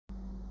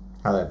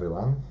Hello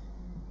everyone,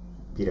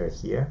 Peter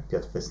here,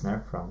 Piotr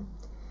Wisner from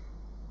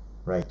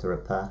Right to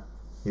Repair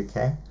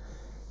UK.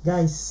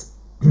 Guys,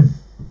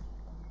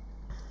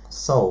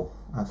 so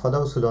for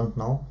those who don't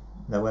know,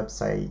 the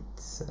website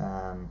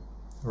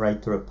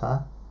Right to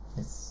Repair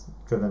is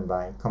driven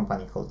by a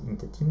company called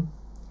Inteteam,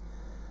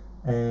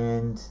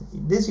 and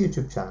this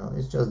YouTube channel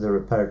is just the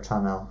repair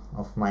channel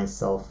of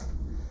myself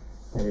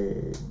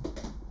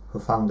who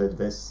founded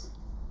this,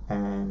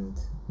 and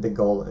the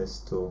goal is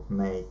to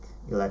make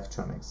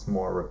electronics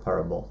more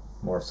repairable,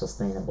 more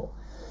sustainable.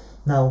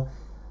 Now,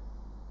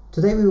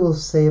 today we will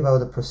say about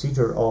the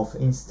procedure of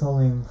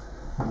installing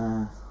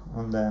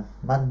on the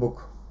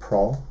MacBook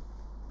Pro,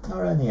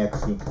 or any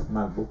actually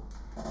MacBook.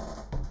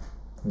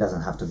 It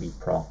doesn't have to be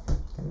Pro,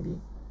 it can be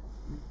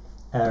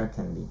Air,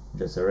 can be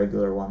just a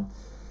regular one,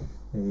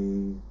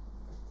 and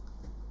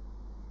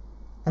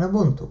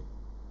Ubuntu.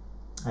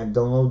 I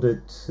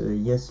downloaded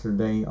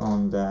yesterday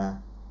on the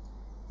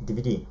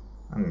DVD.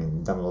 I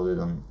mean, downloaded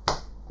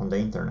on the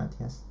internet,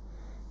 yes.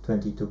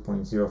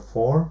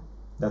 22.04,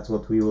 that's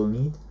what we will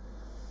need.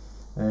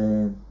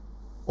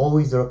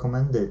 Always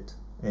recommended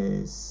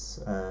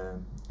is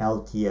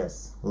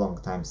LTS,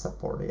 long time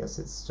support. Yes,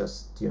 it's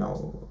just, you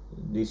know,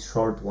 these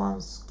short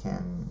ones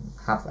can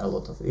have a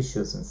lot of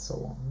issues and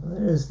so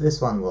on. This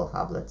one will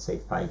have, let's say,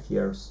 5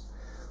 years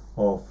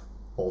of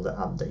all the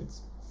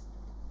updates.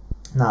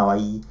 Now,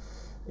 I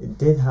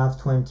did have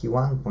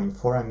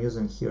 21.4, I'm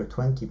using here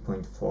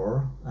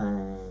 20.4,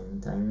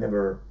 and I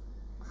never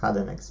had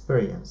an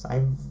experience.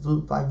 I've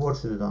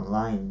watched it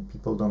online,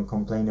 people don't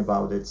complain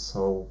about it,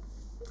 so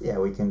yeah,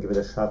 we can give it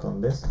a shot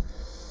on this.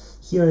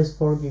 Here is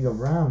 4 GB of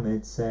RAM,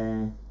 it's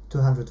a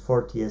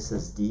 240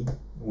 SSD.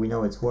 We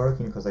know it's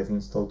working because I've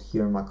installed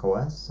here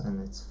macOS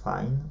and it's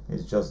fine.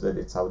 It's just that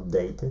it's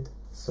outdated,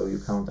 so you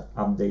can't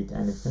update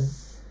anything.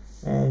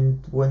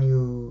 And when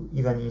you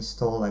even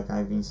install, like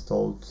I've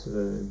installed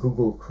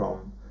Google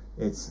Chrome,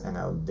 it's an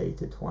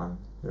outdated one.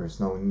 There's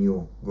no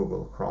new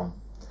Google Chrome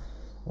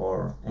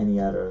or any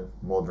other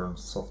modern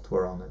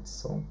software on it.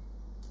 So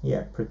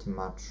yeah, pretty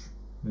much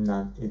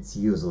it's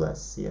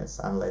useless, yes,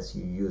 unless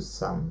you use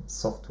some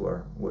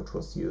software which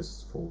was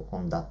useful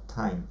on that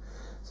time.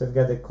 So I've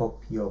got a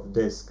copy of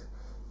disk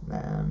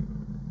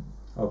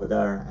over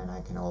there, and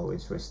I can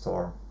always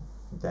restore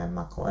the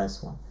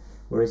macOS one.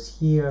 Whereas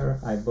here,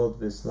 I bought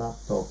this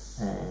laptop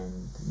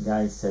and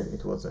guy said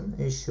it was an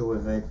issue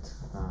with it.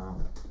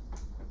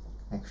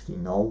 Actually,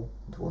 no,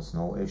 it was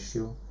no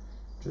issue.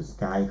 Just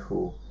guy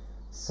who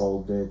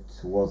sold it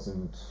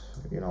wasn't,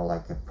 you know,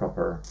 like a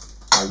proper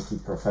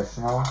IT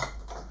professional,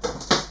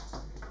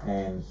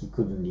 and he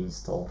couldn't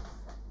install.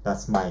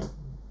 That's my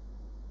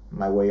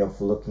way of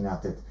looking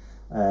at it.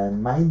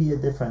 Might be a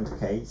different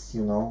case,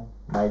 you know,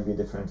 might be a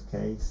different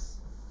case,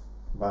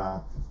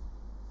 but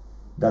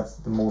that's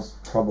the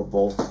most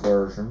probable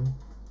version.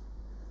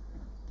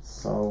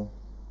 So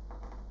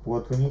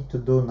what we need to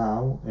do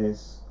now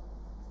is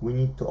we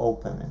need to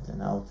open it,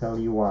 and I'll tell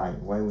you why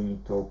we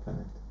need to open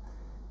it.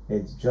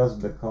 It's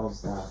just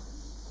because that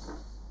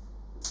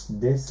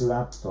this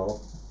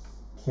laptop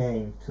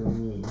came to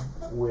me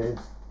with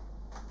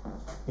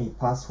a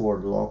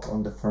password lock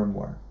on the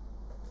firmware.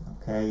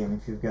 Okay, and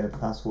if you've got a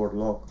password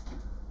lock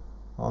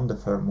on the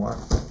firmware,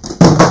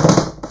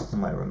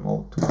 my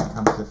remote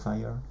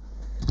amplifier,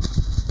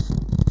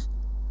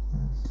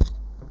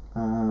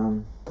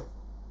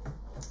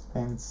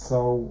 and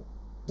so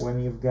when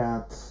you've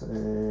got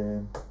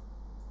a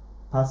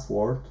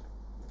password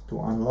to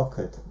unlock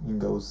it in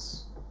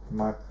those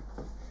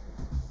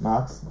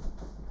Macs,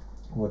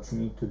 what you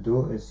need to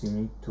do is you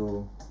need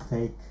to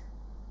take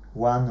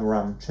one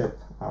RAM chip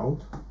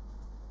out,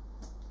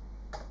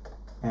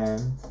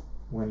 and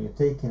when you're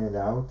taking it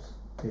out,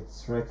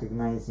 it's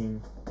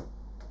recognizing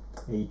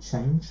a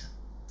change,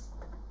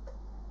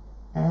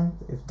 and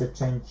if the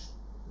change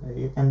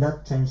and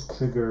that change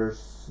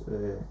triggers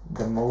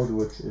the mode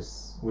which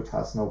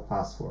has no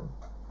password.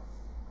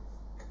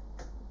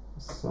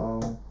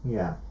 So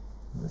yeah,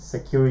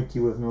 security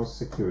with no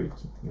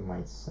security, you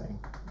might say,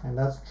 and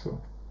that's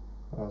true,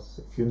 because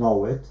if you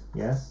know it,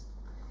 yes,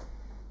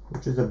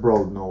 which is a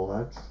broad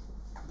knowledge,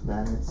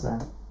 then it's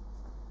a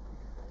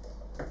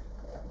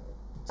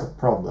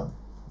problem.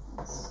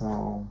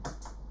 So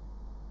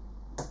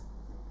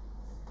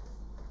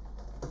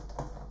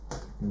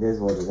it is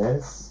what it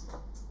is.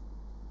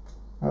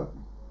 Oh,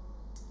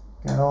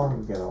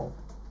 get all.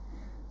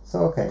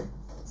 So okay,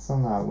 so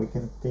now we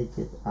can take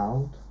it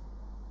out.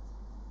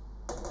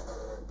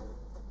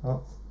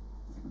 Oh,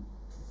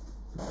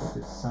 put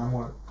it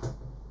somewhere.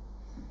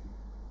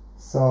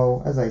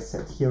 So as I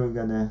said, here we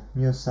got a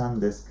new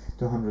SanDisk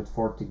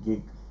 240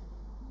 gig,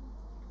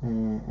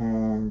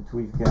 and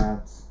we've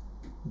got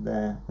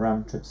the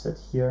RAM chipset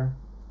here.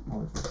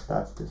 I'll just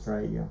touch this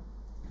radio.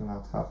 Do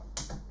not have.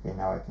 Okay,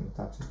 now I can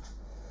touch it.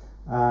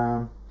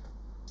 Now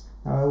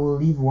I will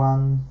leave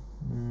one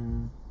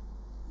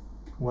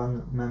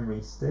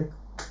memory stick.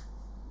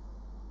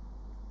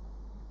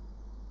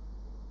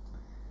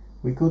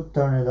 We could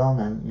turn it on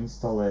and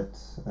install it.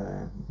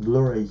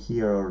 Blu-ray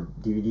here or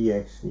DVD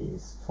actually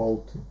is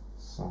faulty,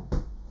 so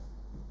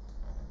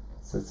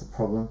it's a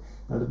problem.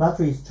 Now the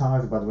battery is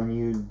charged, but when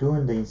you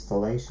doing the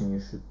installation,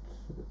 you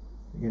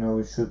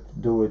should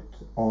do it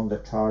on the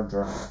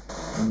charger,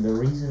 and the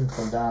reason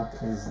for that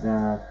is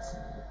that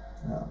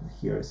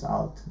here is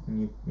Alt.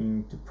 You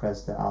need to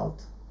press the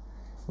Alt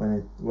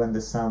when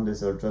the sound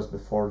is, or just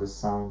before the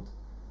sound.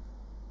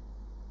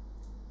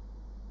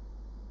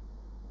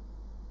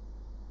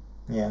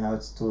 Yeah, now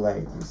it's too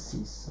late, you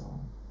see, so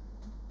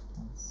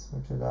let's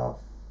switch it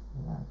off.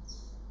 Let's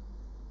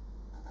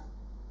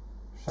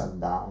shut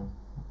down.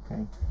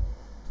 Okay.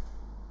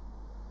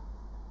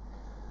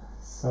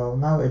 So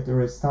now it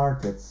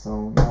restarted,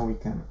 so now we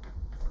can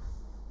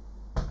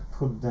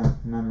put the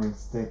memory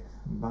stick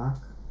back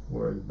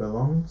where it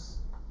belongs.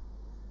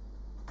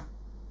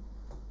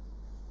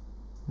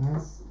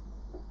 Yes.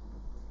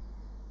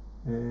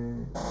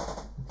 Okay.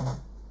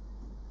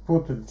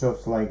 Put it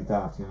just like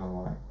that,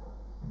 like.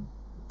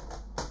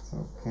 It's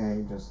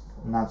okay, just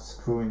not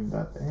screwing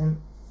that in.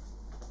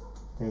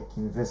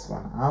 Taking this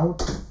one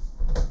out.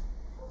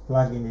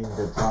 Plugging in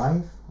the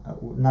drive.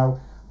 Now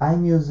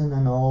I'm using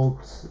an old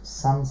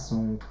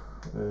Samsung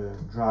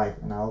drive,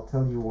 and I'll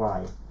tell you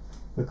why.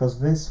 Because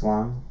this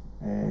one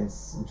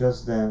is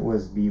just the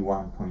USB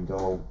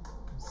 1.0.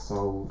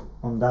 So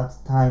on that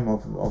time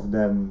of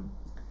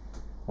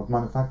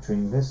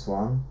manufacturing this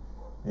one,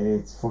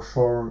 it's for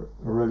sure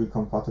really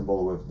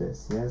compatible with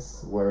this.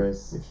 Yes.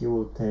 Whereas if you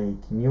will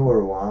take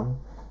newer one,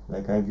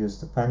 like I've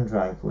used a pen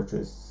drive, which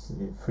is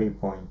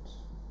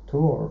 3.2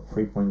 or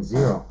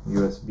 3.0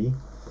 USB.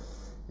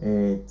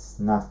 It's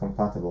not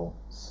compatible,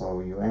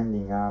 so you're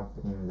ending up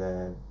in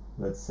the,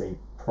 let's say,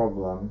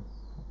 problem.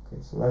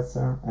 Okay, so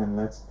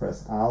let's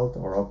press Alt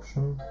or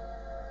Option,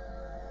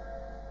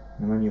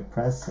 and when you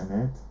press in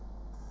it,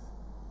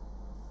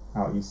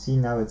 you see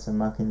now it's a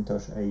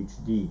Macintosh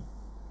HD.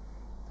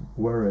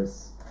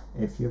 Whereas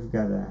if you've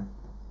got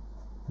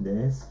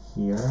this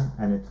here,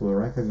 and it will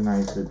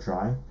recognize the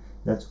drive,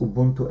 that's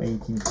Ubuntu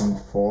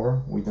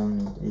 18.4. we don't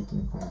need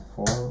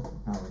 18.4.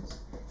 now it's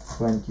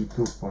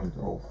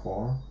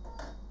 22.04.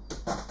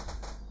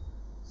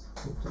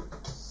 Put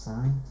it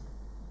aside.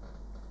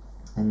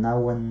 And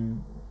now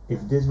if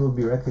this will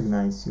be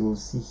recognized, you will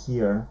see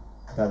here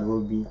that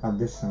will be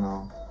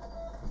additional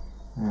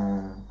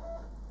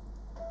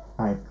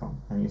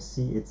icon, and you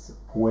see it's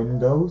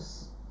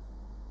Windows.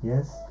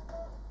 Yes,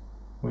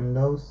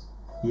 Windows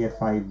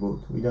EFI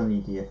boot. We don't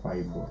need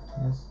EFI boot.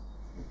 Yes.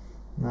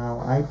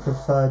 Now I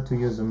prefer to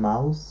use a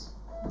mouse,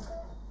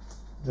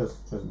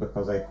 just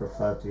because I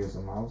prefer to use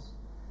a mouse.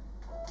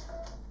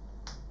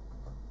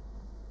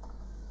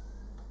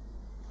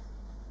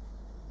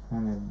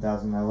 And it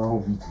doesn't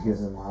allow me to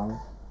use a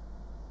mouse.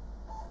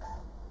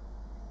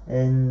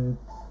 And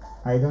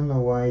I don't know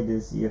why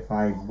this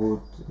EFI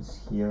boot is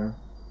here,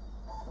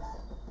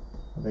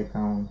 but I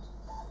can't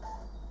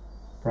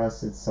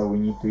press it, so we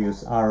need to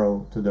use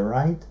arrow to the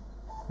right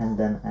and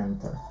then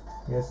enter.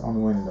 Yes,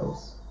 on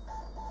Windows.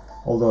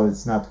 Although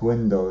it's not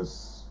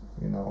Windows,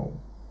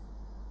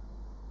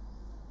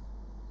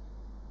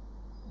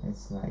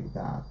 it's like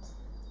that.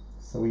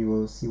 So we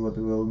will see what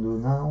we will do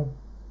now.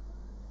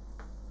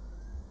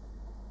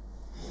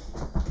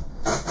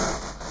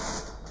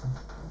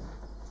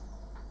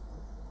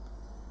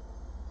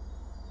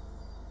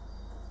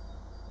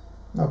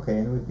 Okay,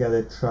 and we've got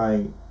to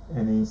try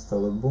and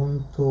install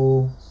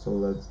Ubuntu, so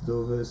let's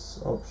do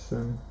this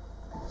option.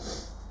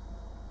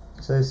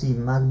 So you see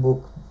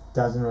MacBook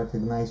doesn't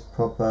recognize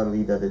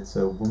properly that it's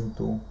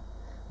Ubuntu,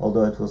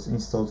 although it was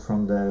installed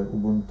from the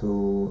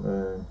Ubuntu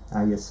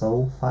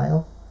ISO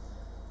file.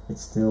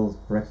 It's still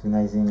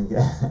recognizing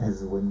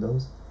as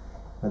Windows,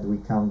 but we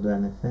can't do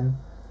anything.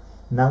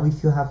 Now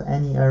if you have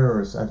any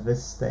errors at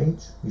this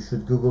stage, you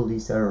should Google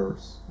these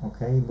errors,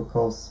 okay?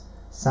 Because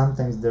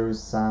sometimes there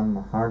is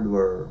some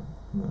hardware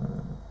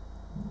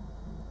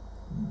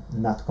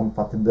not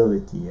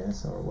compatibility,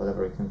 yes, or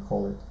whatever you can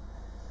call it.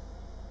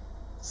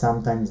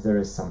 Sometimes there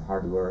is some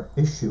hardware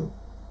issue,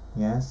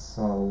 yes.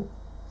 So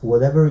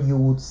whatever you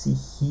would see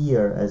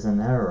here as an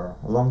error,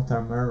 a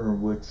long-term error,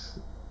 which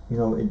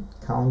it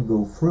can't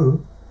go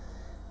through,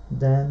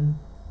 then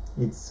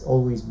it's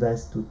always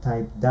best to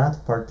type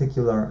that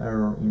particular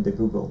error in the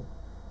Google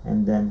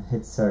and then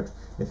hit search.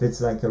 If it's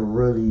like a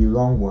really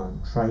long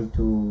one, try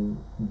to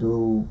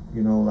do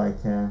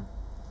like a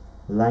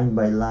line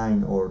by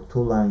line or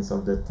 2 lines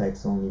of the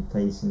text only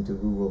place into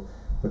Google,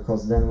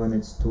 because then when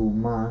it's too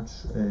much,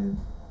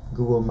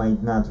 Google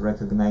might not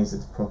recognize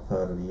it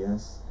properly,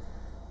 yes,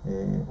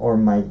 or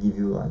might give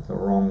you like a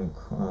wrong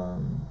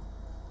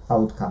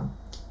outcome.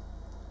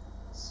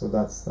 So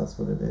that's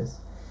what it is.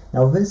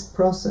 Now this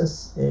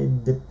process,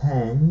 it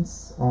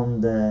depends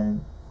on the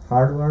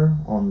hardware,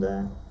 on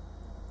the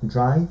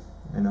drive,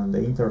 and on the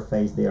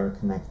interface they are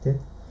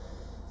connected.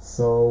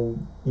 So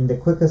in the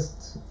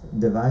quickest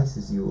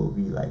devices you will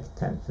be like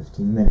 10-15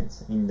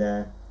 minutes. In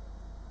the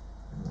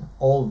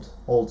old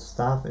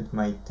stuff it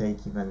might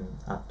take even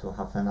up to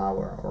half an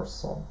hour or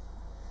so.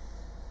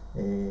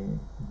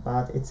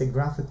 But it's a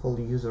graphical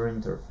user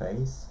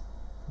interface,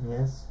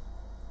 yes.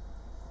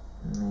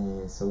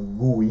 so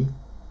GUI,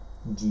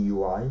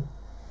 GUI,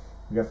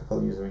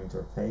 graphical user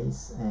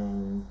interface,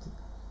 and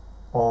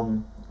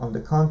on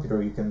the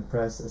computer you can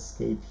press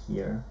escape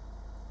here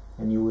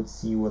and you would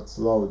see what's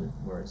loaded,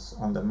 whereas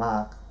on the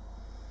Mac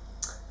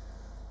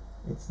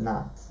it's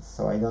not.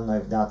 So I don't know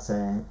if that's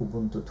a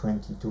Ubuntu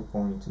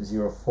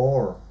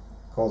 22.04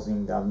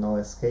 causing that no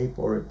escape,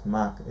 or if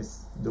Mac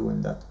is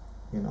doing that,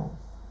 you know.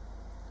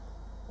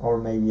 Or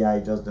maybe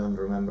I just don't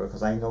remember,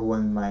 because I know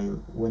when my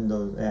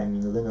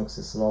Linux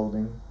is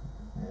loading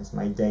as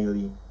my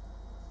daily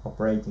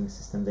operating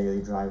system,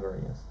 daily driver,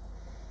 yes,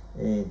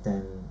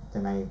 then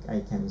I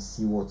can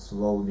see what's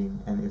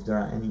loading, and if there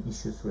are any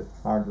issues with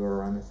hardware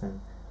or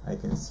anything, I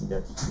can see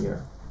that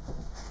here.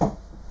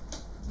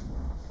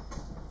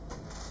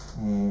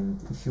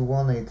 And if you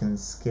want, you can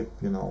skip,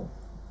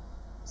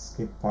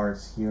 skip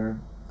parts here,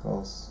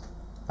 because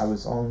I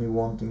was only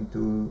wanting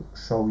to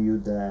show you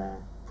the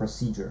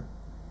procedure.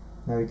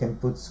 Now you can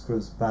put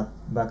screws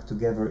back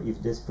together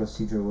if this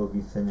procedure will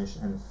be finished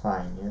and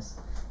fine, yes.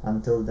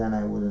 Until then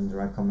I wouldn't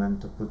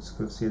recommend to put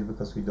screws here,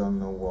 because we don't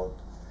know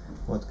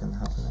what can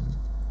happen.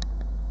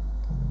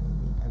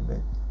 Maybe a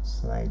bit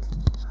slightly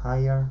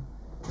higher,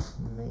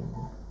 maybe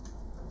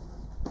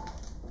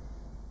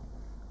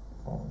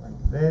all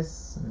like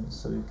this, and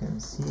so you can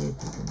see it.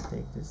 You can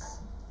take this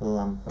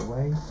lamp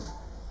away.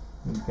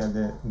 You got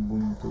the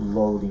Ubuntu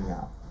loading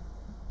up.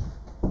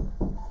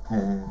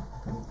 And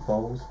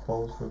pause,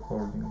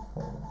 recording,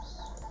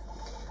 pause.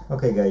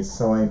 Okay guys,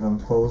 so I've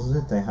unpaused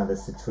it. I had a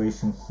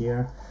situation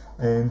here,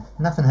 and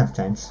nothing have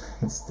changed.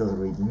 It's still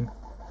reading,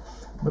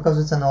 because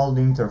it's an old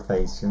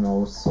interface,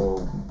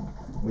 so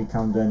we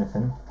can't do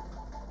anything.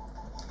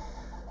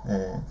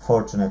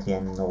 Fortunately,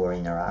 I'm nowhere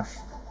in a rush.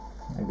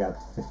 I got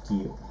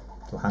 50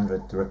 to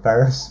 100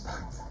 repairs,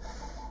 but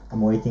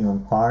I'm waiting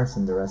on parts,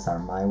 and the rest are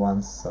my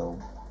ones, so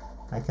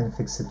I can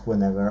fix it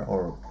whenever,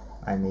 or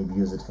I maybe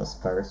use it for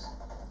spares.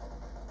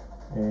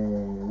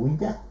 We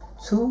got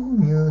 2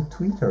 new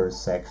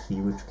tweeters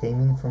actually, which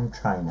came in from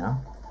China.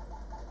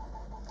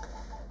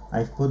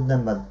 I've put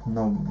them, but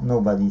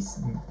nobody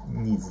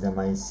needs them,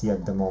 I see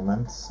at the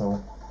moment, so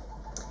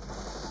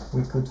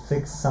we could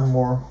fix some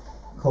more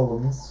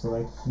columns. So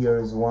like here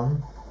is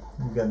one,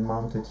 we got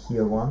mounted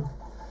here one,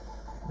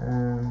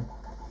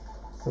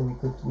 so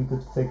we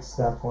could fix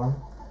that one.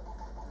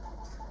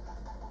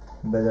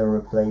 Better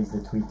replace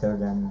the tweeter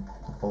than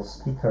the whole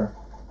speaker.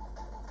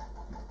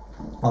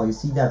 Oh, you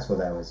see, that's what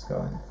I was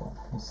going for.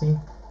 You see,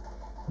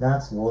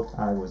 that's what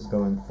I was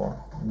going for.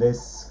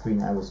 This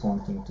screen I was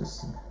wanting to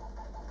see.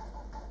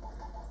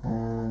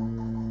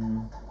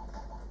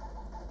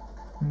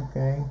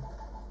 Okay.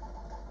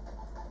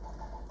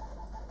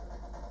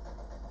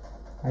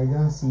 I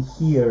don't see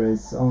here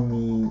is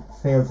only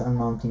fails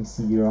unmounting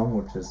CD-ROM,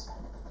 which is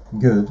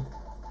good.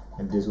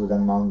 If this would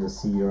unmount the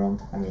CD-ROM,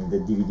 the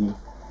DVD,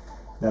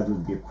 that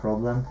would be a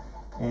problem.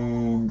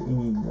 And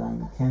in it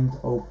line can't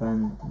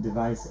open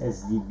device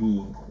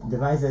SDB.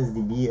 Device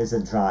SDB is a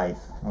drive,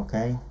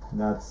 okay?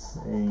 That's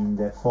in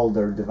the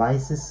folder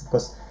devices,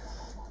 because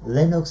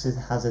Linux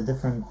has a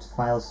different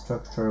file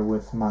structure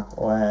with Mac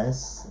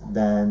OS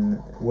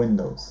than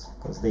Windows,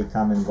 because they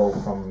come and go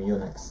from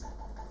Unix.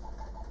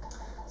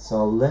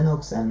 So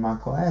Linux and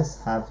Mac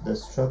OS have the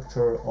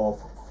structure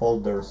of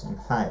folders and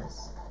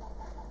files.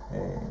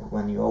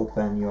 When you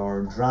open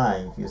your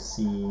drive, you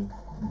see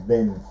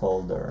bin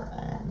folder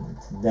and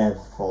dev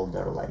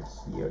folder, like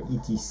here,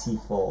 etc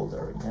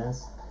folder,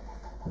 yes,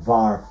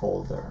 var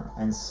folder,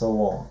 and so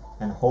on,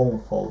 and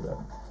home folder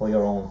for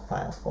your own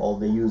file, for all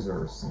the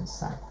users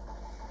inside.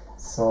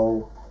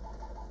 So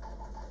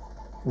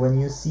when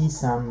you see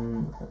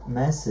some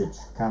message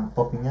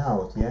popping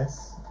out,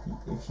 yes,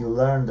 if you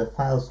learn the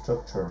file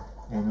structure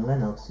in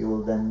Linux, you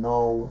will then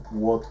know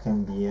what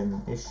can be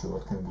an issue,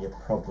 what can be a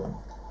problem.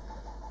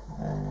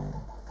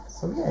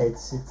 So yeah,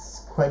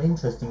 it's quite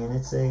interesting, and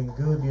it's a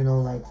good,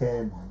 like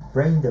a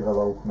brain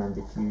development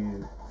if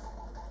you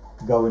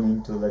going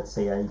into, let's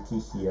say, IT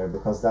here,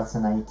 because that's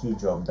an IT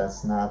job,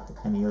 that's not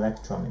an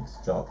electronics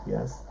job,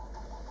 yes.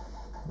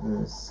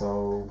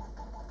 So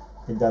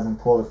it doesn't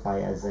qualify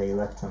as a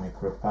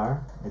electronic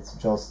repair. It's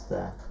just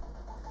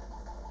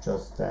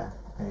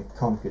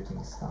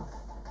computing stuff.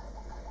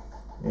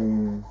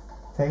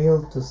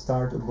 Failed to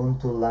start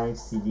Ubuntu Live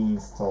CD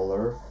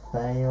installer.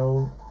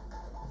 Fail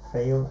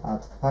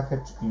at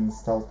package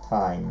install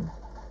time.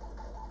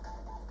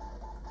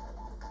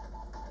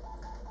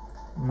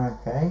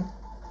 Okay,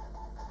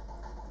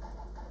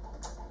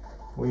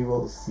 we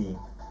will see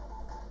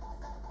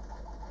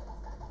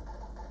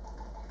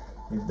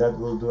if that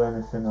will do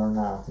anything or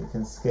not. You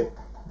can skip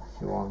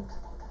if you want,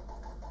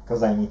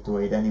 because I need to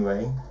wait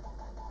anyway.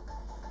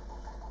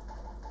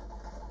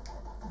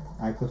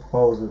 I could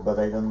pause it, but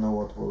I don't know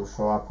what will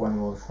show up,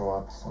 when will show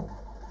up, so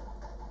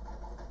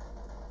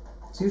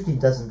it usually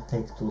doesn't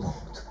take too long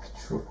to be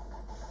true.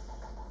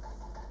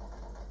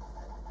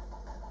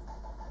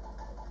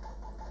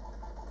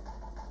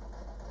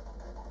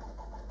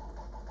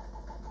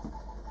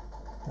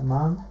 Come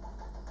on.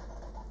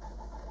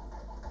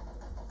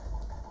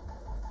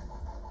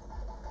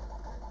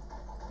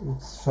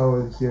 It's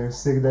showing here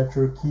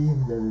signature key,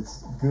 that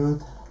it's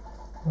good.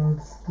 Oh,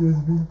 excuse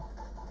me.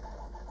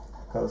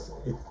 Because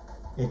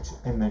each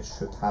image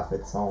should have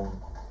its own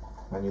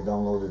when you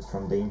download it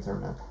from the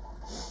internet.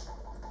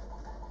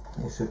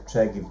 You should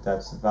check if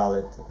that's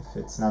valid. If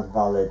it's not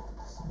valid,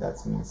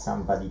 that means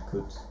somebody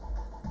could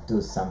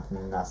do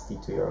something nasty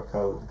to your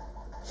code.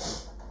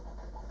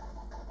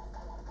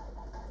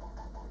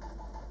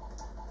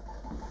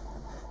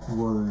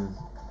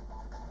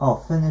 Oh,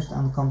 finished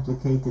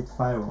uncomplicated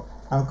firewall.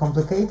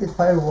 Uncomplicated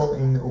firewall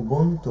in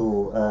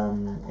Ubuntu,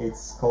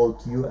 it's called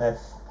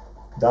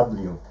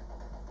UFW.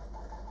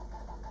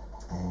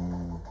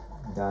 And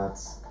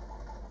that's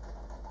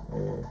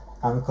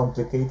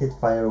uncomplicated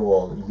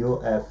firewall,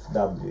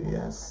 UFW,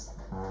 yes.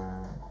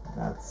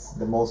 That's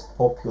the most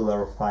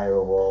popular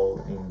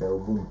firewall in the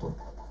Ubuntu.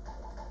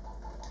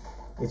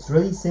 It's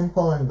really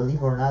simple, and believe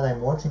it or not,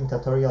 I'm watching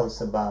tutorials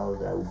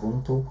about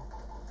Ubuntu,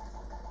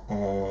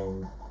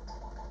 and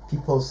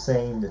people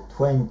saying the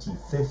 20,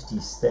 50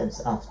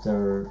 steps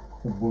after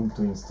Ubuntu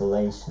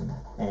installation,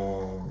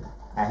 and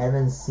I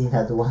haven't seen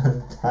that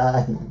one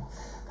time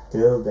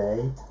till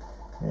date.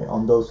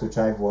 On those which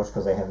I've watched,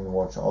 because I haven't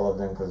watched all of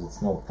them, because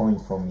it's no point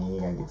for me.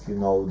 Like, if you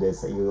know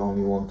this, you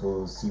only want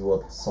to see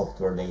what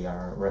software they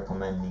are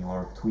recommending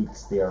or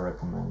tweaks they are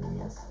recommending,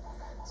 yes.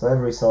 So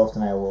every so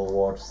often I will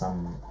watch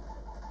some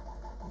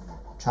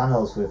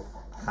channels with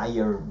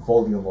higher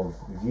volume of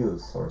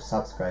views or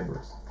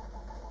subscribers,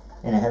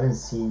 and I haven't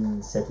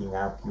seen setting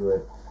up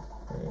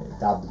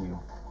UFW,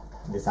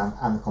 this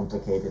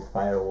uncomplicated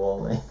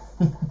firewall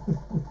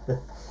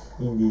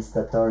in these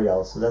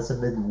tutorials. So that's a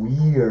bit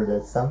weird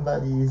that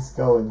somebody is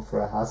going for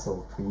a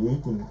hassle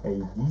creating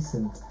a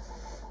decent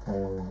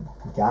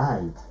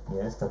guide,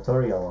 yes,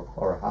 tutorial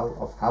or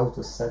how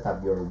to set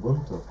up your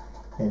Ubuntu,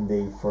 and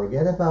they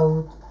forget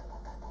about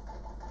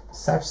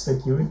such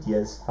security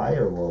as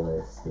firewall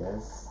is,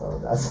 yes. So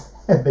that's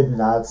a bit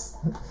nuts,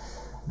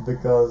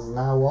 because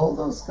now all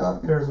those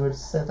computers which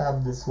set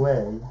up this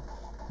way,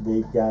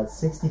 they've got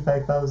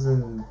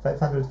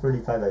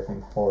 65,535 I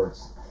think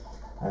ports,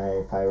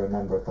 if I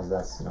remember, because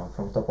that's,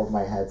 from top of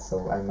my head,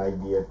 so I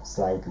might be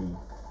slightly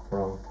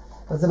wrong.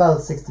 That's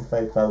about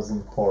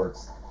 65,000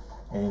 ports,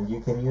 and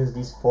you can use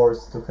these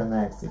ports to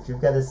connect. If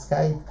you've got a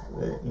Skype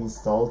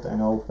installed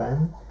and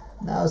open,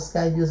 now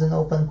Skype uses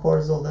open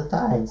ports all the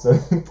time, so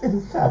you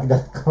can hack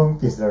that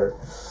computer.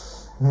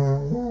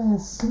 Yeah,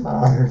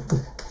 smart.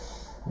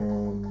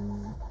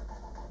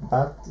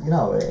 But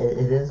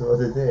it is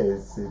what it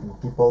is.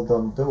 People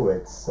don't do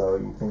it, so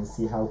you can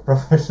see how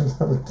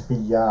professional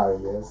they are,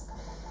 yes.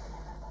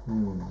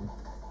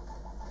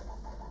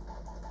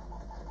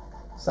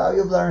 So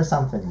you've learned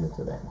something new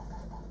today.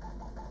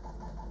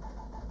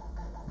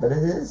 But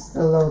it is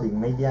still loading.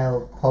 Maybe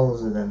I'll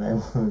pause it and I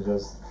will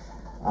just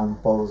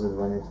unpause it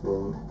when it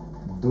will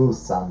do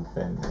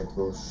something. It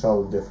will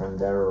show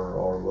different error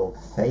or will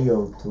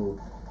fail to,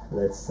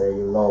 let's say,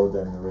 load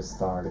and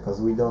restart, because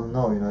we don't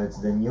know, it's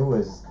the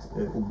newest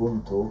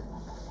Ubuntu,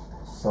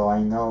 so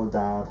I know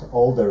that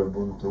older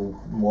Ubuntu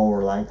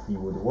more likely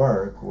would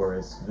work,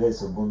 whereas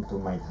this Ubuntu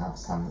might have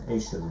some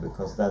issues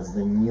because that's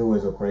the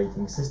newest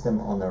operating system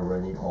on a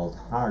really old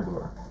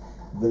hardware.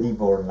 Believe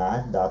it or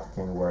not, that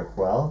can work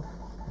well,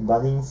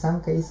 but in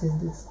some cases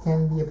this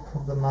can be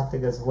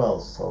problematic as well.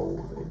 So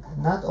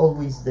not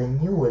always the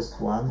newest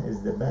one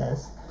is the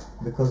best,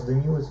 because the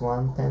newest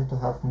one tend to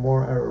have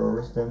more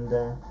errors than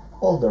the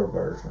older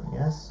version,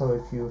 yes. So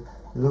if you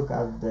look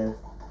at the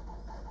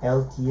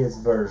LTS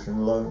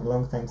version,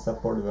 long time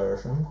support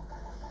version,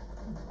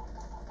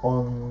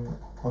 on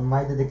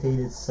my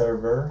dedicated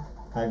server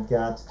I've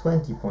got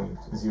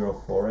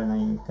 20.04, and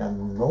I got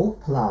no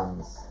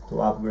plans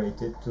to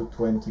upgrade it to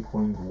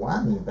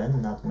 20.1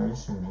 even, not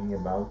mentioning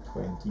about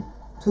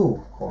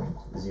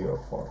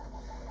 22.04.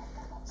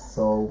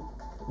 So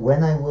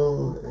when I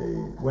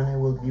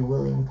will be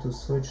willing to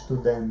switch to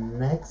the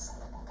next,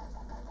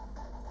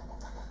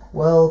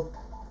 well,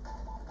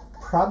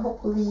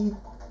 probably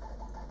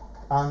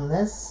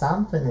unless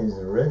something is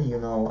really,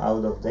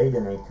 out of date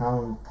and I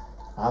can't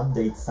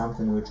update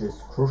something which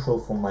is crucial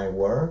for my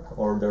work,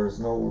 or there's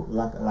no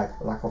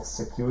lack of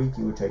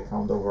security which I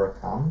can't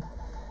overcome,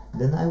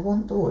 then I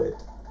won't do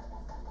it.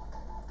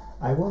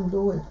 I won't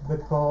do it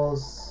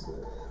because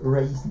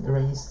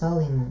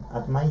reinstalling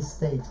at my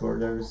stage where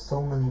there's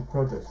so many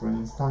projects,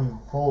 reinstalling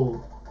whole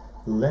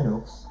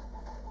Linux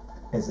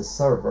as a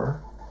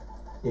server,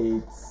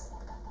 it's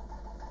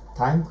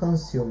time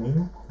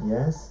consuming,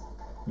 yes.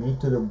 You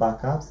need to do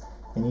backups,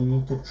 and you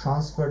need to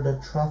transfer the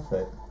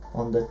traffic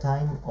on the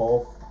time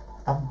of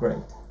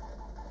upgrade.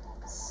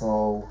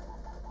 So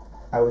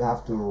I would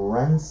have to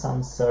rent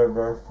some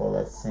server for,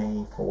 let's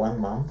say, for 1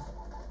 month,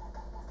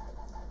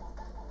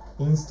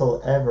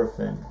 install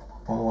everything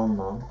on 1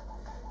 month,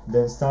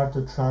 then start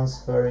to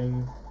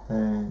transferring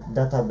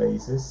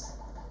databases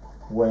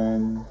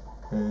when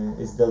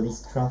it's the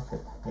least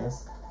traffic,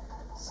 yes.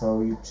 So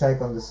you check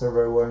on the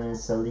server when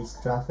it's the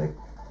least traffic,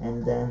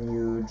 and then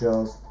you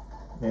just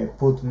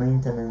put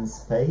maintenance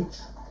page,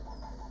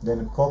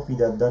 then copy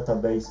that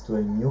database to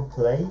a new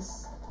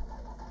place,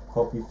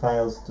 copy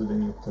files to the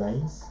new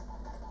place,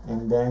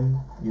 and then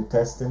you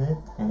test in it,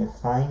 and if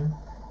fine,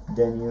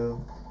 then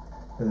you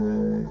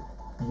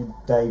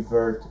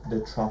divert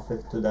the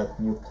traffic to that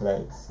new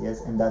place.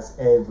 Yes, and that's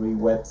every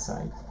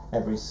website,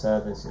 every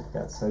service you've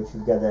got. So if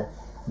you've got a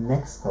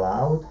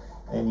Nextcloud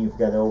and you've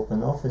got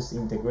OpenOffice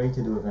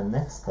integrated with a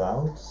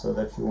Nextcloud, so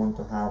that you want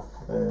to have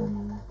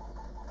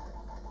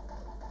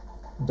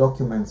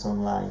documents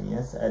online,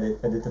 yes,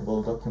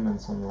 editable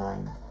documents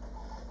online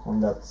on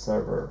that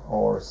server,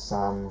 or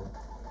some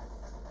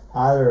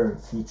other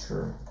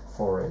feature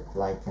for it,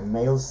 like a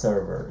mail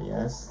server,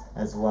 yes,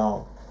 as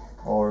well,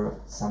 or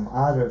some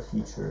other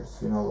features,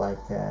 you know, like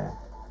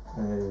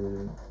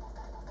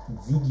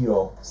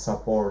video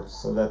support,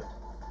 so that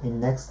in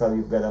Nextcloud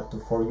you've got up to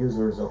 4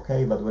 users,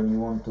 okay, but when you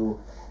want to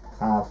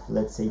have,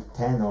 let's say,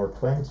 10 or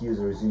 20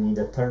 users, you need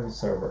a turn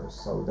server.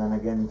 So then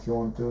again, if you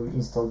want to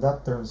install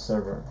that turn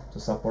server to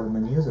support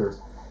many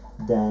users,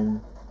 then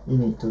you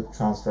need to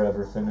transfer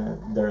everything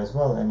there as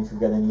well. And if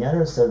you've got any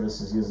other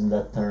services using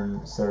that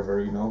turn server,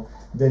 you know,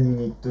 then you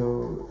need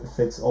to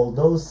fix all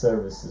those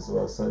services as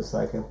well. So it's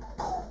like a...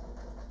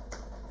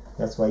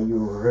 That's why you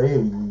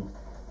really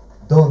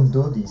don't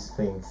do these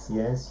things,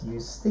 yes? You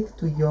stick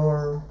to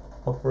your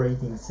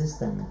operating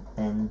system,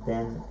 and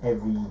then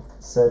every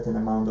certain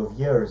amount of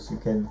years you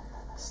can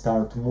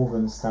start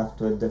moving stuff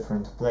to a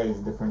different place,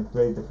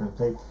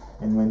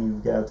 and when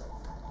you've got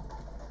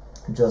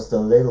just a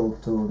little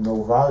to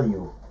no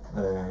value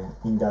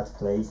in that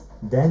place,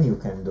 then you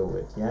can do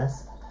it,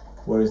 yes?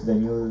 Whereas the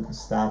new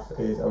stuff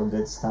is, or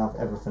that stuff,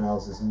 everything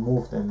else is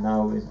moved, and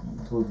now it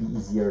will be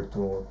easier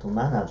to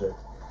manage it.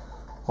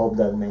 Hope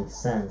that makes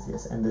sense,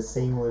 yes? And the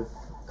same with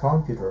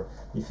computer.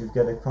 If you've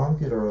got a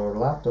computer or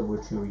laptop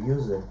which you're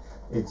using,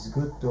 it's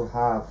good to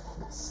have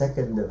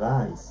second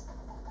device,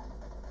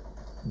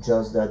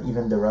 just that,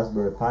 even the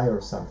Raspberry Pi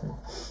or something,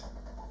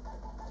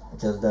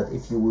 just that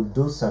if you would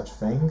do such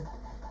thing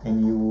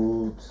and you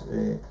would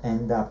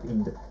end up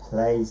in the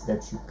place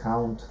that you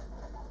can't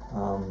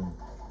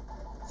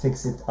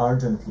fix it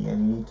urgently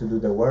and you need to do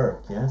the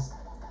work, yes,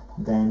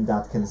 then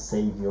that can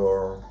save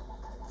your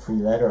 3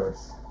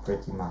 letters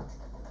pretty much.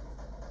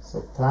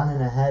 So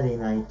planning ahead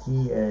in IT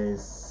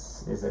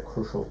is a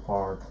crucial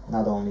part,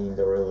 not only in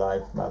the real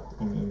life, but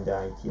in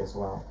the IT as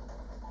well.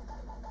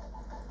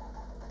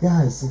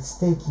 Guys, it's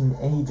taking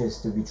ages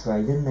to be tried.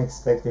 I didn't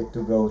expect it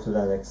to go to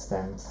that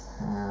extent.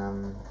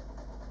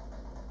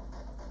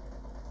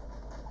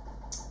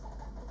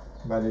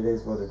 But it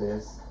is what it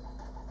is.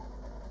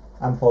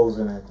 I'm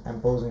pausing it.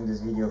 I'm pausing this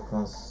video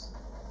because,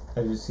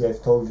 as you see,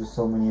 I've told you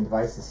so many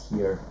advices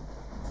here,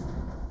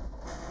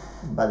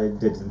 but it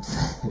didn't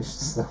finish,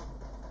 so...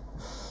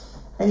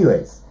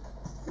 Anyways,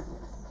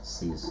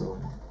 see you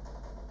soon.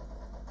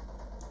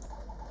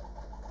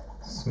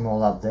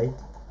 Small update.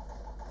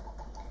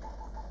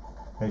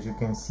 As you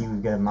can see,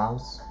 we've got a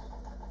mouse,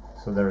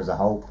 so there is a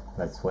hope.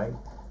 Let's wait.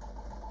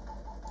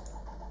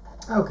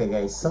 Okay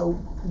guys, so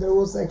there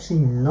was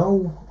actually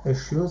no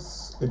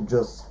issues. It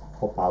just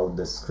popped out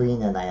the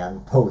screen and I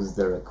unpaused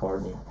the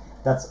recording.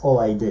 That's all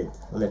I did,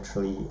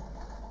 literally.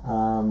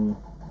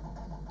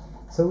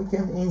 So we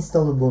can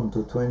install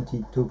Ubuntu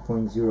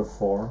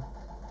 22.04.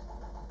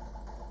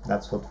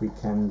 That's what we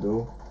can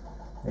do.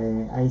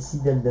 I see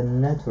that the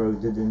network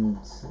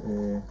didn't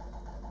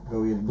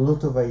go yet.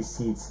 Bluetooth, I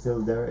see it's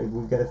still there.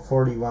 We got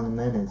 41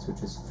 minutes,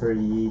 which is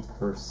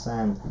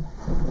 38%.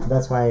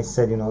 That's why I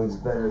said, you know, it's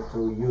better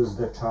to use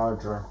the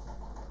charger.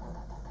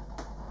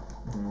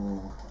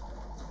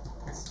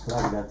 Let's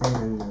plug that in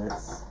and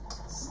let's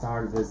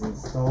start this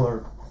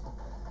installer.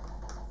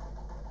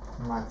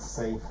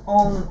 MagSafe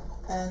on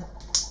and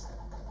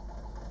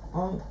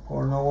on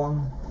or no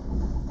on.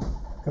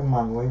 Come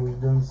on, why we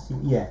don't see?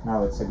 Yeah,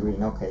 now it's a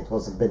green. Okay, it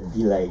was a bit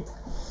delayed.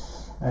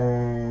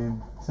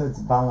 So it's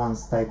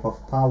balanced type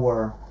of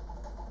power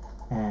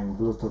and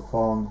Bluetooth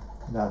on.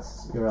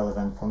 That's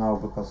irrelevant for now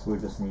because we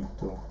just need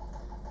to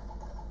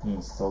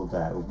install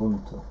the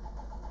Ubuntu.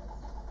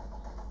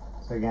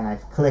 So again,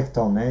 I've clicked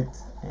on it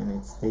and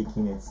it's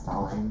taking its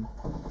time.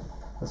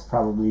 That's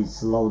probably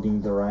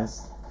loading the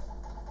rest.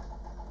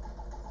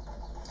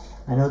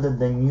 I know that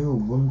the new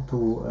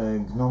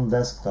Ubuntu GNOME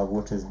desktop,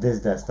 which is this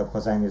desktop,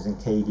 because I'm using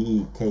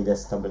KDE,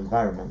 K-desktop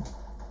environment,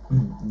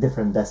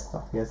 different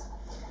desktop, yes?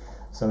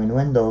 So in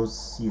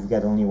Windows, you've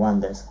got only one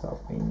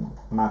desktop. In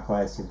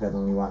macOS, you've got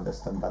only one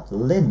desktop. But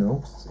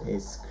Linux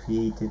is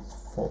created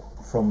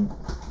from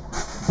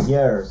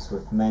years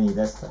with many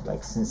desktops.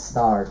 Like since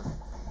start,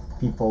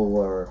 people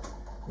were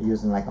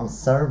using, like on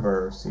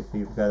servers, if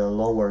you've got a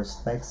lower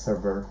spec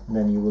server,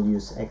 then you will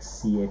use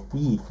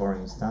XCFE, for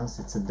instance.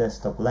 It's a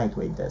desktop,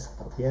 lightweight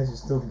desktop. Yes, you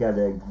still got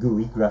a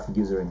GUI, graphic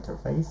user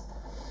interface.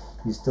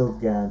 You still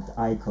got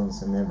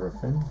icons and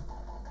everything,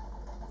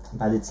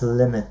 but it's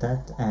limited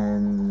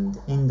and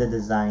in the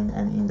design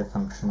and in the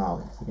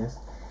functionality, yes.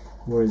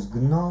 Whereas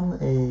GNOME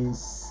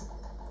is,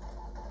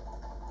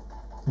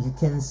 you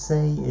can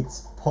say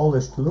it's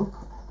polished look,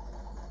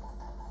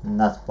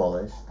 not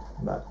polished,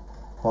 but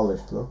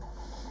polished look.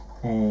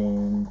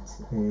 and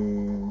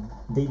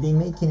they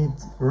making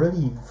it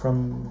really for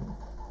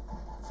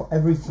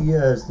every few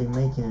years they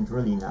making it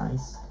really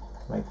nice,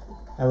 like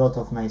a lot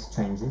of nice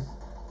changes.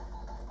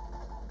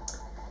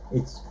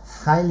 It's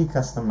highly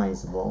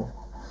customizable,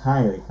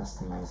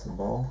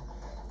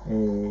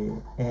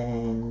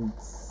 and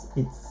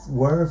it's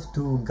worth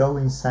to go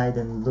inside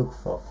and look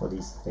for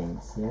these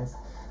things, yes.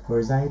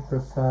 Whereas I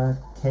prefer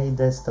K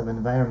desktop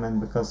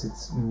environment because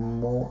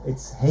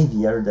it's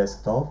heavier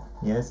desktop,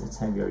 yes, it's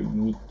heavier. You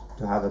need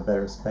to have a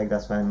better spec.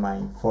 That's why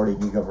my 40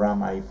 gig of RAM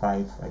i5,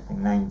 I think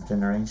 9th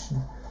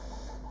generation,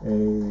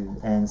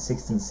 and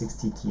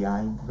 1660 Ti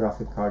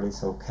graphic card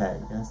is okay,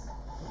 yes.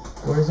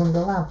 Whereas on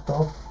the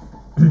laptop,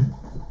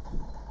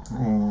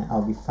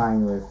 I'll be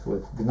fine with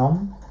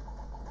GNOME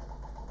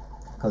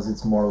because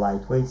it's more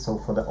lightweight. So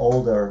for the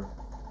older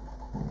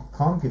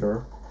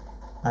computer,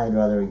 I'd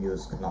rather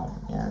use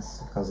GNOME,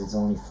 yes, because it's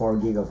only 4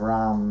 gig of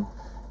RAM,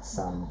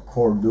 some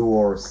Core Duo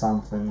or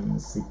something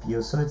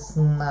CPU, so it's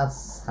not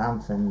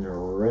something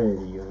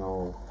really, you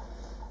know,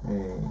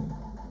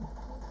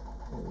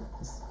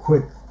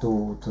 quick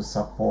to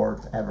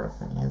support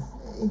everything. Yes,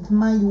 it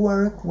might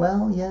work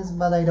well, yes,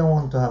 but I don't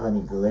want to have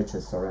any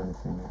glitches or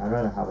anything. I'd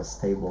rather have a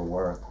stable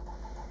work.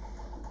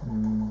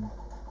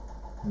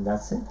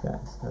 That's it,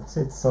 guys, that's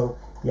it. So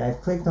yeah, I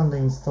clicked on the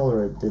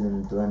installer, it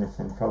didn't do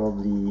anything.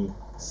 Probably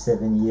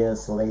 7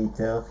 years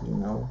later, you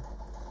know,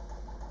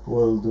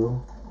 will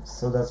do.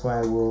 So that's why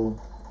I will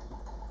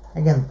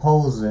again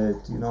pause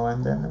it, you know,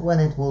 and then when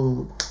it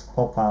will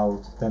pop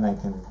out, then I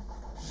can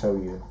show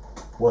you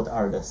what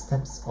are the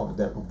steps of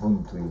the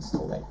Ubuntu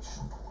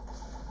installation.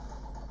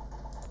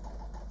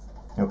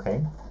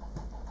 Okay,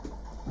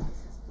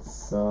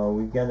 so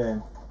we got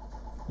a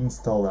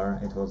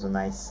installer. It was a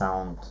nice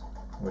sound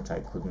which I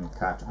couldn't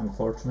catch,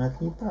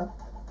 unfortunately, but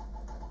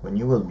when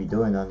you will be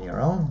doing on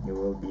your own, you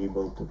will be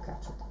able to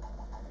catch it.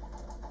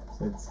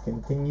 So let's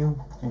continue,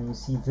 and you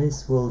see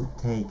this will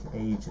take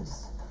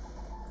ages.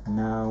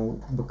 Now,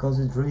 because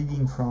it's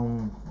reading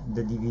from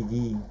the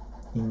DVD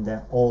in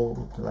the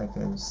old, like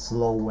a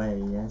slow way,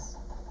 yes,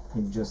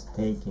 it's just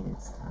taking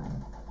its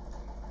time.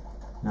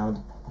 Now,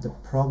 the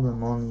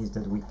problem only is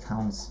that we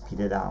can't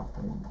speed it up.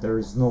 There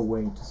is no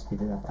way to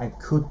speed it up. I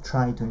could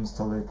try to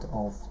install it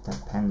off the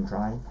pen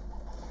drive,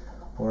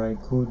 or I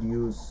could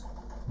use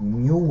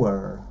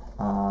newer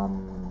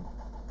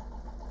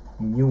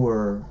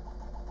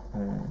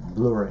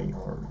Blu-ray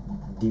or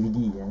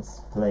DVD,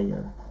 yes,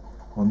 player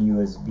on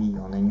USB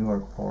on a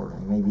newer port,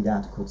 and maybe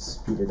that could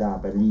speed it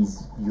up, at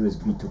least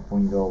USB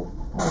 2.0 or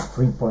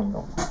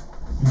 3.0.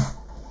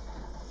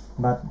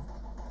 But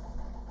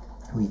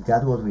we've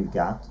got what we've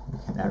got. We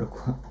can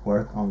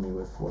work only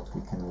with what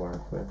we can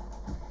work with.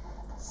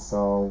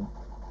 So,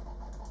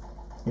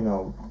 you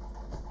know,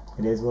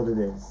 it is what it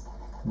is.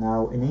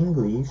 Now in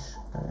English,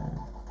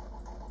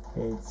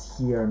 it's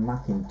here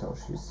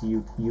Macintosh. You see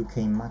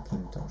UK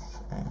Macintosh,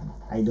 and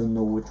I don't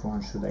know which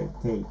one should I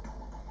take,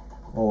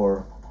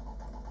 or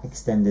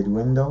extended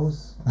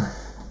Windows.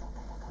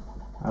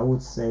 I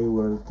would say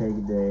we'll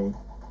take the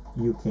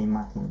UK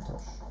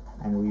Macintosh,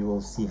 and we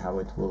will see how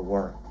it will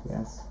work.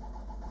 Yes.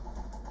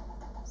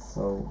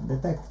 So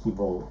detect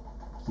keyboard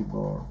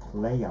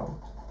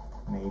layout.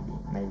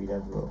 Maybe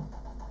that will.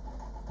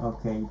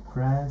 Okay,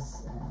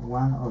 press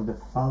one of the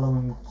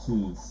following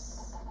keys.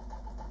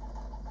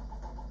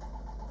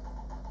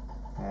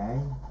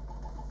 Okay,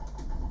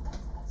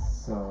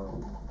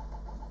 so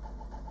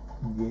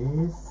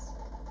this,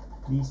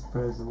 please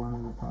press one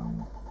of the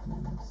following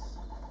keys: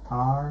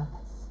 R,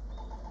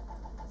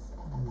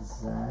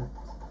 Z.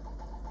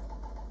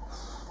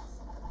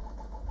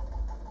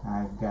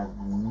 I've got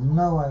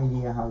no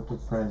idea how to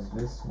press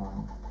this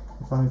one.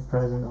 If I'm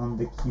present on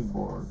the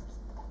keyboard,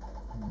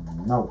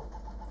 no.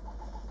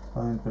 If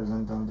I'm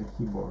present on the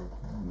keyboard,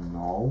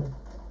 no.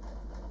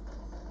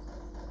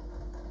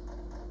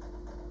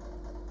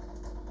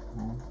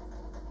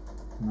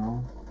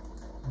 No.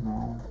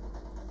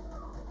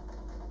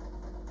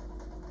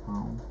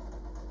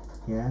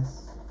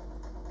 Yes.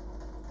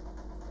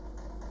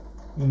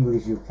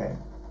 English UK.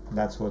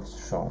 That's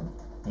what's shown.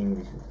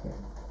 English UK.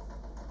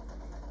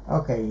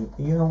 Okay,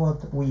 you know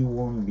what? We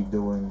won't be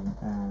doing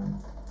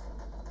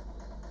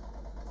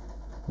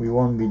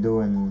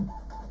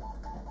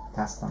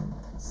custom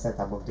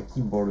setup of the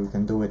keyboard. We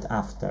can do it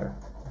after,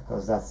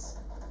 because that's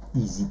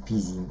easy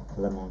peasy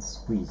lemon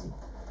squeezy.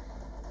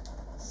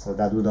 So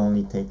that would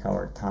only take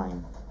our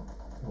time.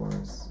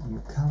 Whereas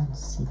you can't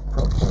see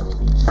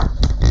properly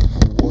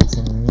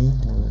watching me,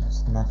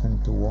 there's nothing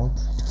to watch.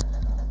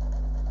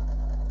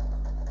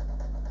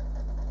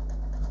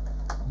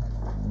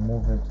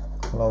 Move it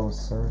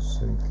closer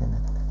so you can.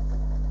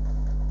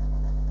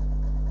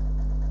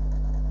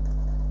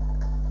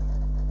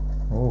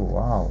 Oh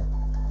wow,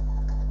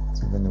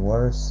 it's even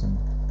worse.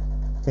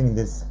 I think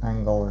this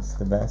angle is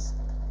the best,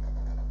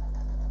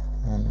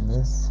 and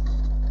this.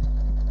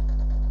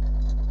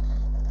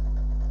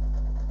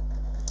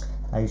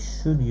 I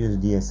should use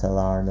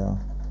DSLR though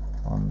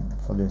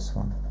for this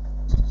one,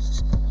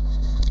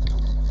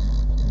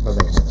 but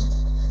I didn't.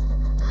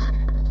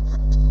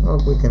 Oh,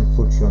 we can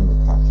put you on the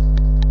touch.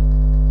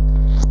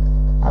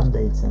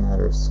 Updates and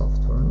other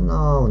software.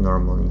 No,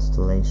 normal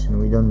installation.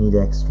 We don't need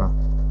extra.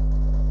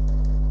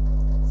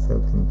 So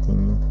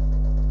continue.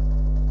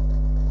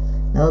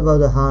 Now about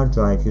the hard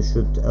drive, you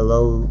should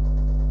allow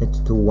it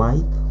to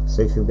wipe.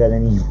 So if you've got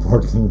any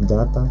important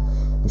data,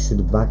 you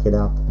should back it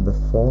up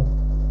before.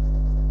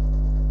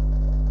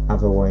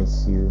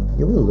 Otherwise you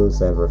will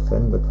lose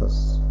everything,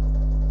 because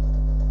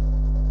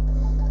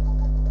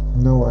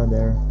no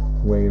other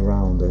way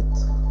around it.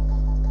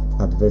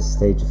 At this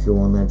stage, if you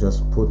wanna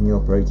just put new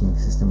operating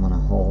system on a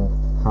whole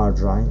hard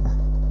drive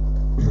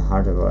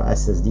or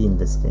SSD in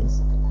this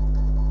case.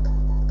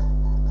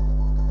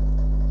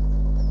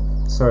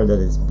 Sorry that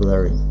it's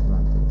blurry,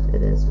 but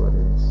it is what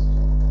it is.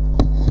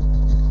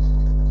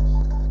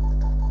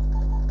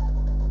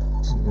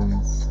 You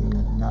don't see,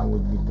 now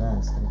would be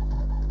best.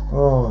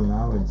 Oh,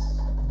 now it's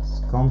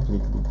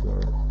completely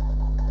blurred.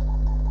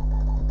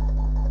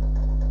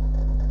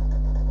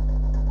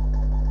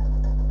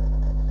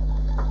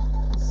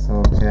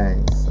 Okay,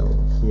 so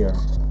here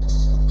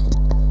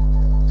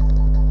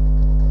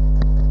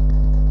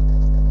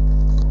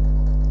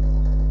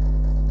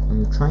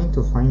I'm trying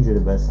to find you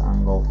the best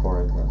angle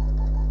for it, but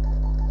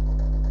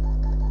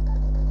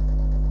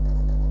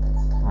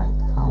I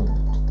can't.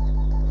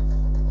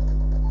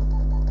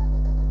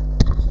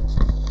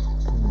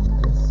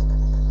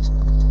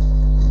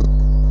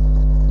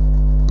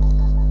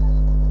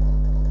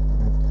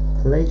 I've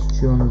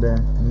placed you on the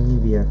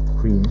Nivea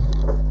cream.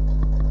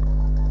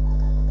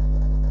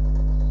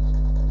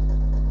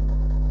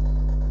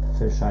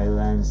 Fisheye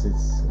lens,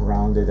 it's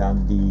rounded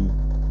at the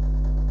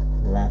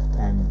left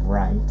and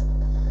right,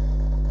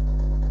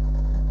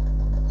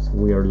 so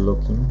we are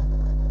looking.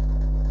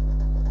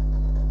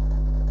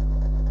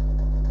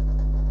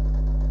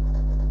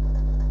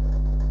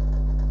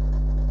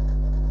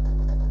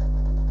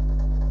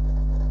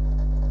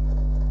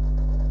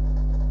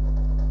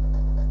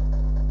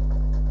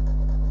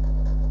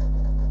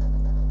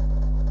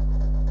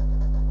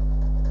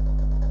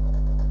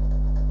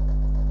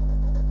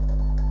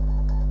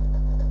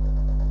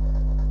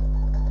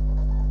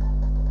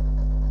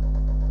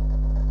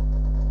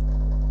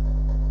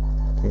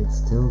 It's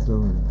still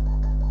doing.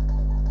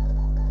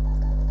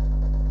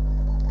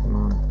 Come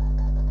on.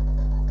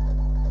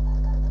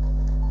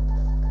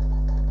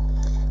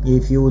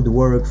 If you would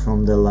work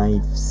from the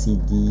live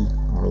CD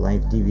or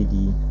live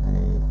DVD,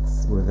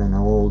 it's with an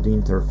old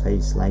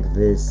interface like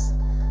this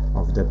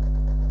of the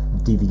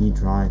DVD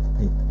drive,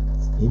 it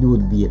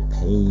would be a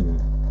pain.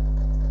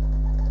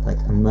 Like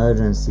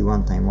emergency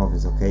one time off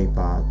is okay,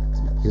 but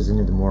using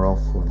it more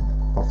often,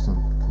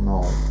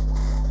 no.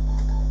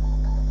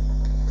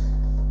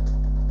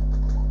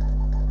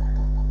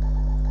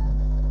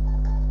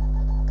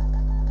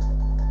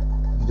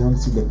 You don't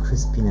see the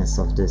crispiness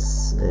of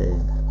this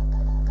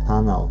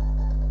panel.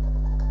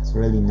 It's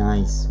really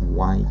nice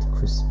white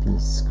crispy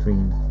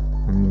screen,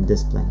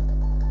 display.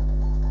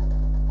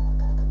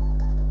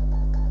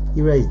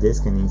 Erase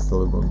disk and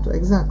install Ubuntu.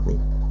 Exactly,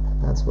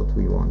 that's what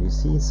we want, you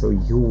see. So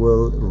you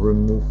will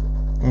remove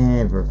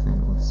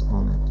everything what's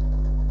on it.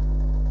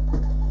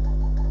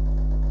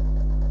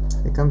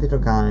 The computer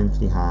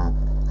currently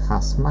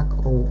has Mac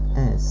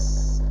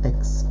OS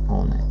X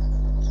on it.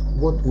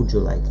 What would you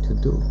like to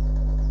do?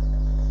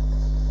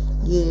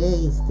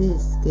 Yes,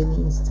 this can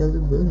install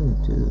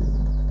Ubuntu.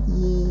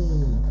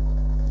 Yay!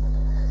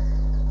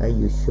 Are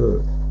you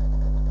sure?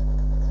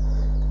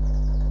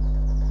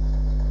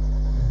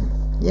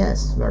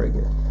 Yes, very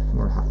good.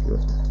 We're happy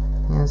with that.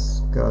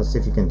 Yes, because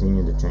if you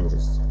continue, the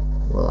changes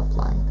will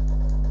apply.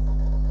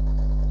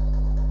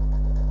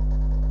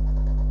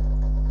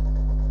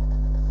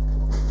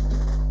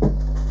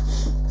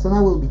 So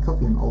now we'll be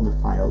copying all the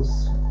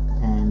files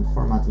and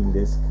formatting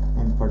disk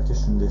and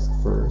partition disk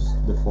first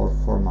before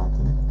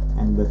formatting,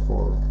 and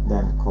before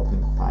then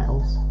copying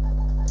files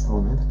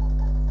on it.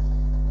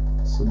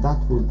 So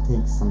that will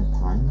take some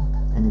time,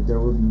 and if there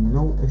will be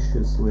no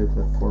issues with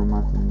the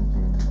formatting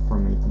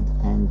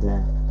and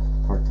the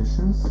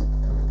partitions,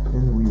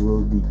 then we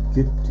will be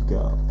good to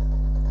go.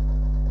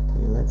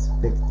 Okay, let's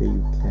pick the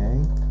UK,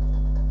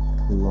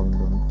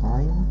 London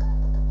time.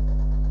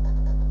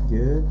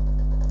 Good.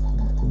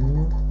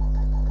 Continue.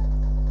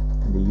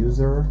 The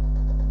user.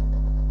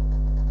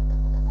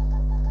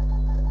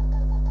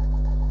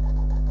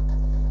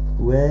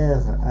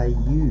 Where are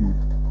you?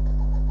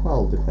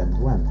 Well, depends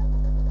when.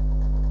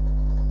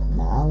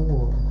 Now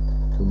or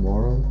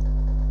tomorrow?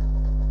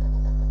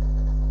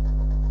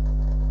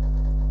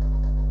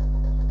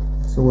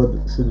 So what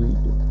should we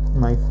do?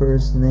 My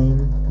first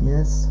name,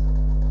 yes.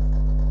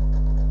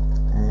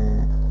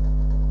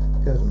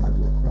 Because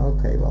MacBook Pro.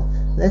 Okay, well,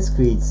 let's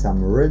create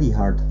some really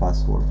hard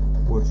password.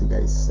 What you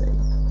guys say?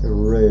 A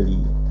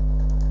really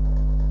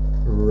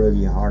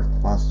hard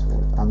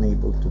password.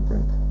 Unable to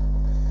bring.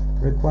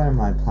 Require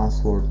my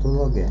password to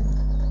log in.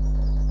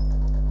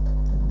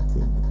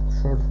 Continue.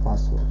 Short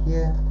password.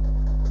 Yeah.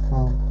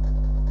 Well,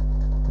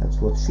 that's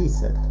what she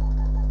said.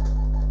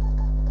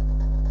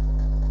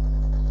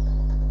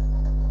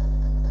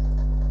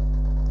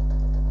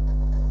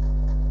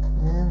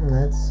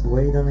 let's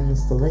wait on the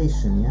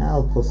installation. Yeah,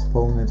 I'll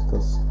postpone it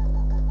because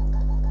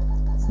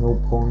it's no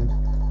point.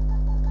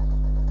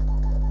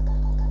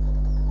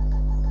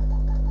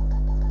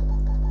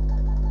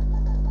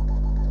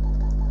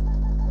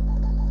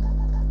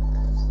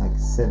 It's like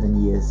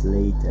 7 years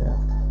later,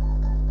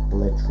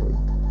 literally.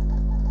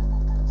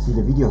 See,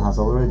 the video has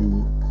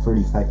already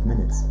 35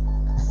 minutes.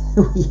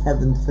 We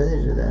haven't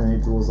finished it, and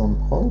it was on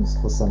pause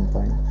for some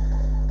time,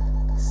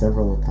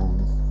 several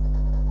times.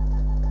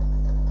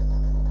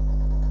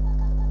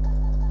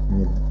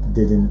 And it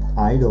didn't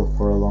idle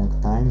for a long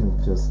time,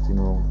 it just, you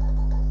know,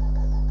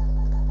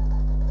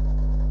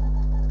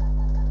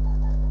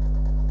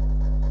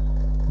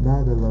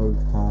 not a long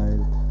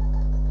time.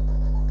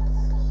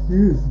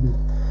 Excuse me.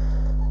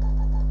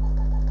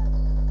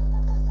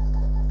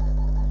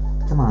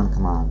 Come on,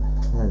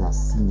 let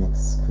us see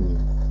next screen.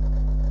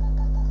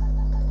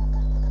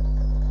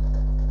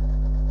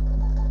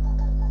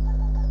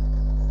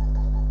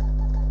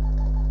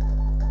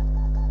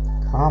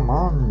 Come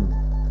on.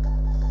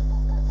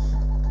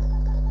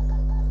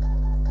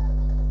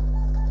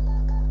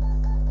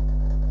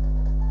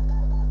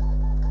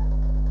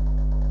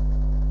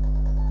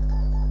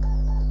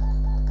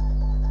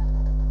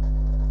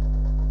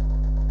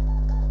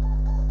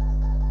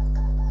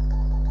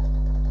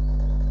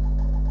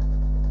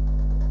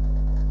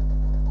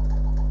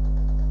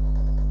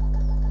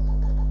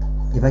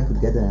 If I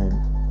could get a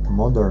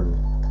modern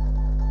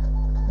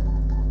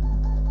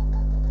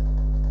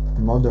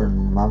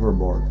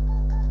motherboard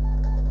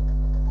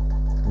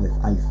with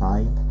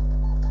i5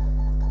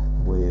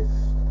 with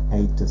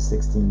 8 to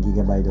 16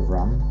 GB of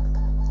RAM,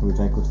 which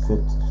I could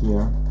fit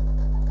here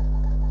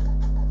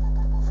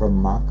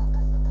from Mac,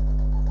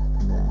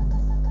 then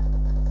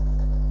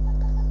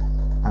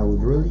I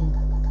would really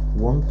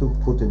want to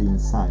put it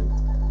inside.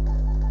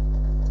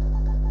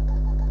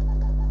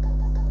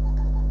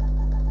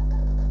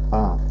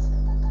 But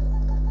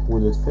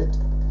would it fit?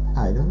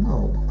 I don't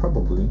know.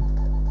 Probably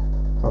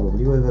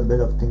with a bit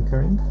of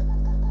tinkering.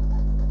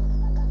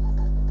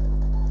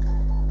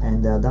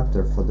 And the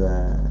adapter for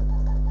the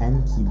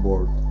N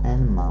keyboard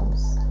and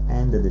mouse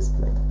and the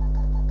display.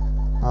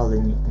 Well,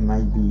 they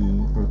might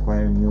be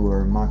requiring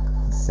newer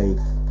MagSafe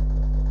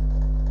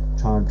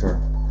charger,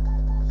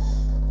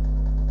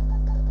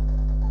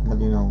 but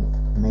you know,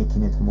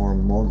 making it more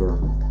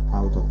modern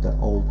out of the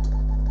old,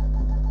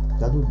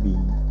 that would be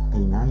a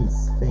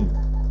nice thing,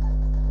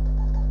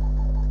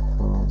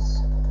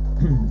 because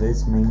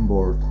this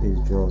mainboard is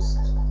just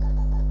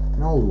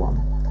an old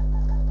one,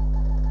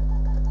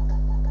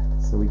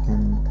 so we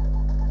can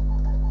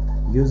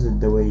use it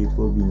the way it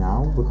will be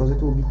now, because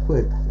it will be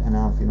quick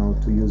enough, you know,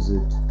 to use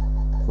it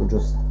for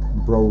just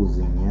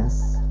browsing,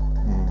 yes,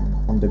 and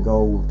on the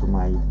go to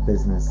my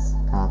business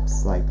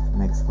apps like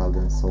Nextcloud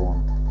and so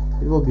on.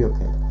 It will be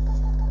okay.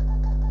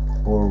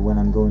 Or when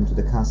I'm going to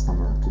the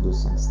customer to do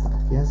some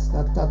stuff, yes,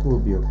 that will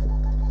be okay.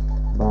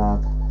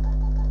 But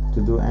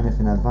to do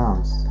anything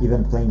advanced,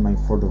 even playing my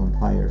Forge of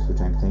Empires, which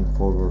I'm playing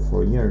for over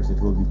 4 years, it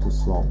will be too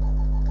slow.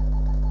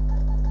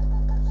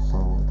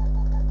 So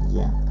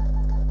yeah,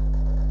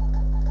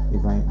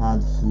 if I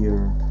add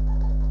here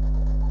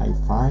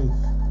i5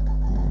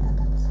 and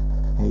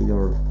 8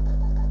 or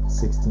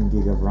 16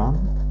 gig of RAM,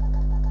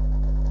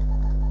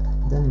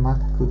 then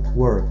Mac could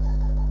work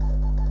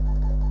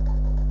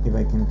if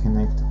I can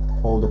connect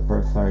all the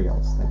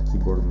peripherals like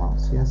keyboard,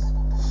 mouse, yes,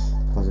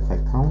 because if I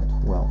can't,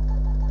 well,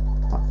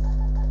 tough.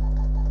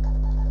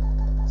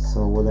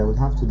 So what I would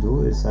have to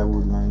do is I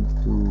would like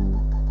to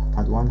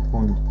at one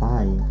point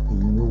buy a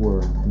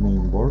newer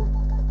mainboard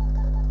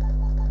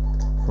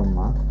from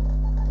Mac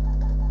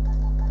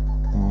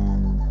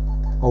and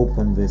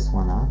open this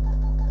one up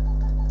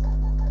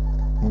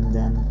and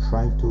then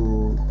try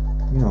to,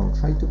 you know,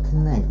 try to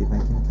connect, if I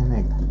can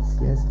connect these,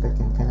 yes, if I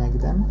can connect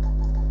them,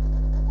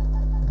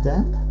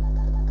 then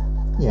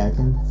yeah, I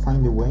can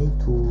find a way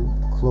to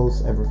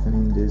close everything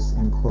in this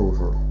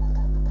enclosure.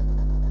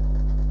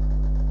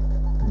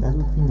 And that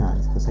would be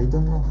nice, because I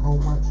don't know how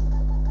much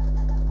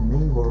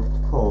mainboard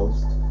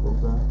cost for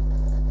the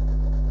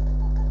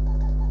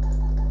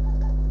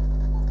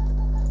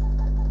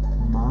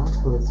Mac.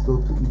 So let's go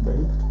to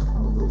eBay.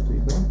 I'll go to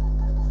eBay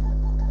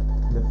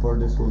before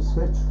this will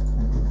switch. I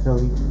can tell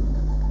you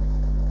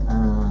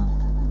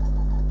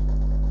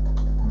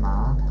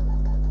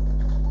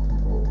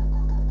MacBook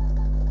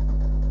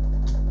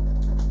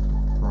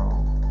Pro,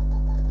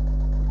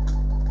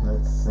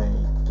 let's say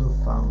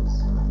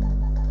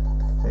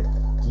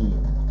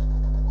 2015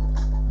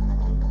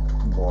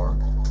 mainboard.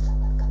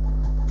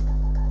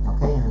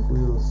 Okay, and we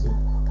will see.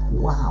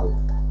 Wow,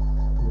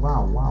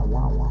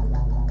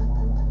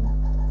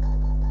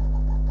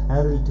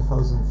 early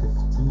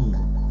 2015,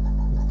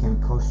 it can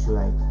cost you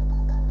like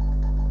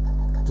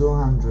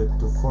 200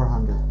 to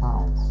 400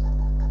 pounds.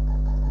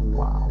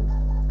 Wow.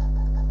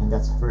 And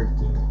that's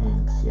 13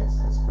 inch, yes,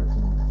 that's 13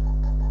 inch.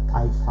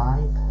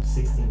 i5,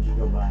 16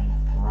 gigabyte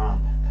RAM.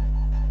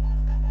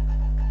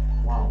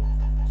 Wow.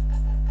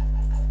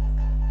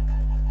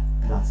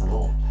 That's a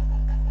lot.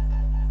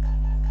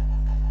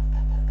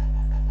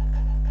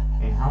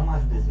 And how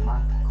much does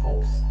Mac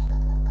cost?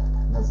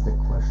 That's the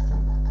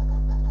question.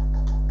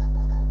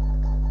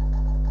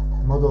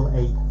 Model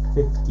A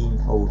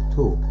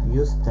 1502,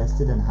 used,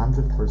 tested and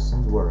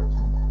 100%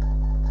 working.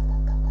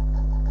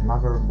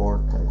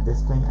 Motherboard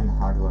display and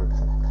hardware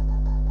check.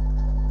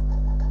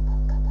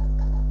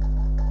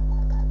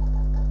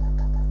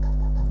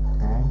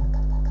 Okay,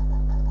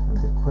 and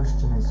the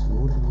question is,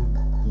 would we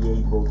be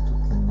able to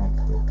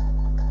connect it?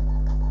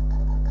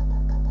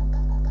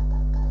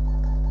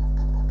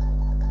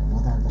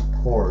 What are the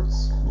ports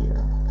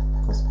here?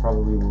 Because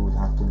probably we would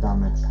have to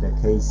damage the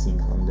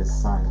casing on this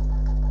side.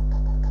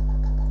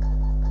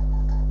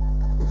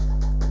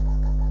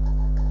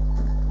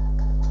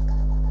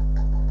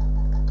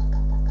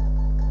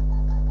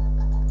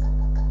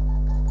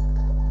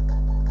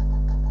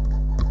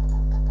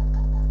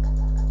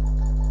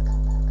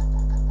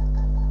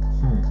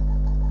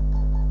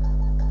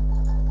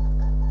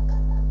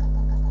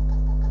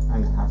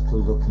 To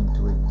look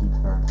into it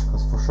deeper,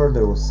 because for sure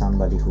there was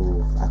somebody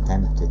who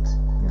attempted,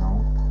 you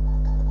know.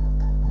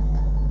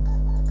 And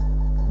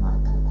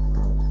MacBook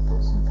Pro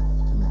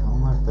 2015, how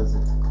much does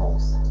it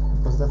cost?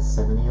 Because that's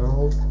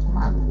 7-year-old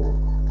MacBook.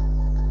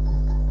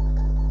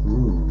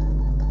 Ooh,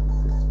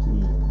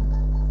 15.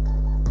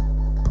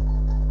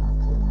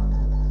 Okay,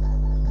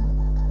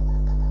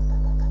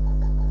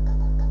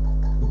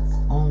 it's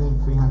only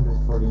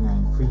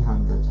 349,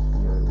 300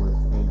 here with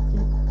 8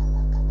 gig.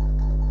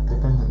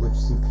 Depends on which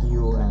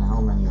CPU and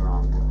how many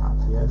RAM you have,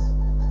 yes?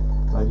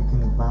 But you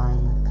can buy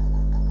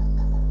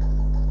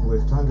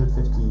with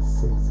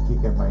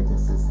 256GB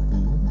SSD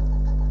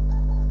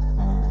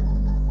and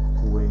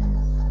with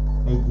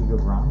 8 GB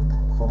of RAM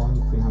for only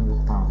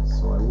 £300,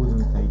 so I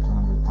wouldn't pay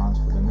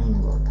 £200 for the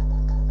mainboard.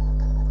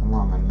 Come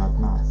on, I'm not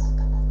nuts.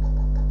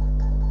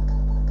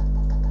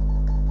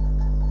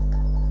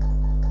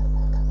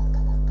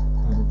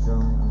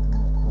 Enjoy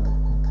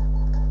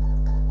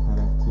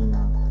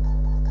Retina.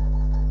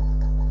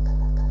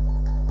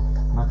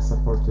 Max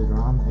supported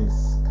RAM is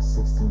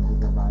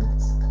 16GB.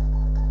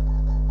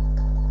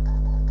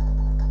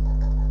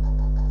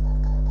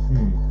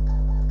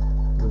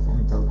 With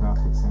Intel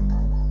graphics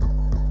anyway.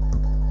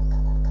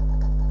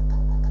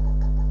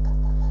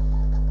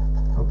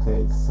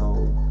 Okay, so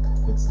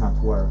it's not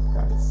worth,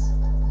 guys.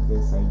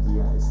 This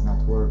idea is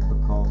not worth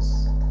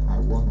because I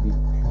won't be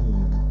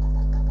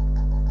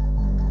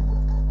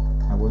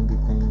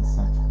paying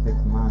such big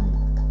money.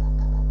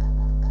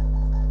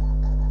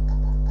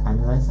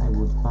 Unless I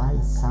would buy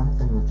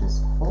something which is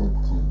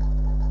faulty,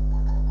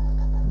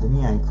 then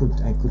yeah, I could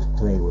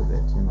play with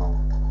it, you know.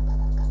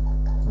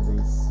 But I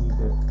see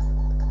that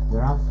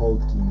there are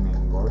faulty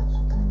mainboards.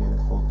 You can get a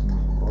faulty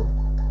mainboard.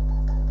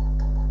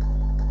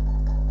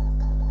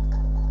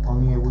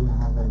 Only I wouldn't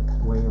have a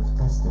way of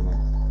testing it.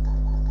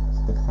 It's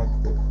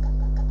defective.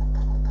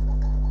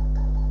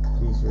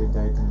 Please read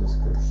that in the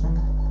description.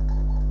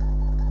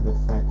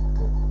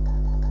 Defective.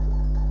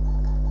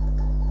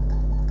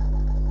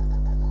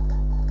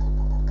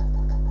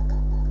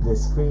 The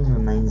screen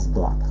remains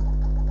black.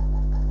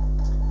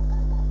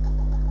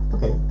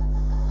 Okay,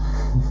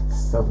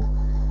 so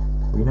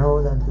we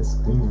know that the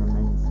screen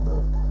remains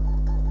black.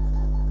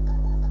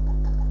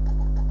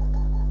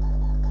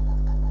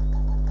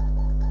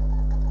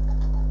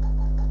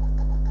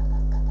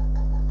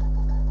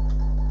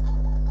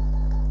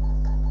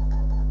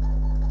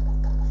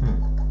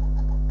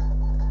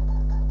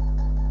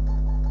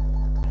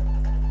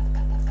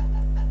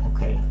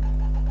 Okay,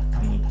 I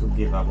need to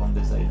give up on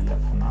this idea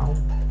for now.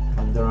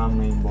 But there are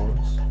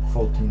mainboards,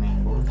 faulty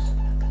mainboards,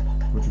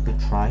 which you could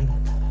try.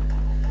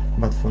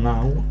 But for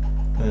now,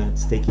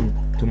 it's taking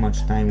too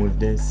much time with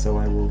this, so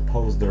I will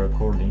pause the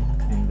recording,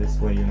 and this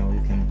way, you know,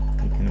 you can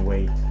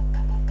wait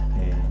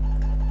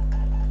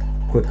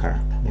quicker,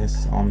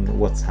 yes, on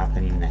what's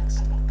happening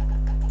next.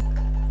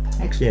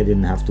 Actually, I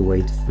didn't have to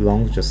wait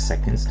long, just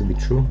seconds to be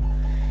true.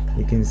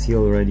 You can see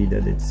already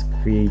that it's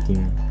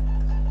creating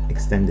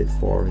extended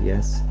for,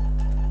 yes,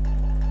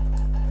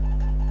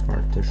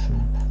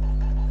 partition.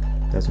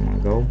 Doesn't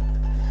want to go,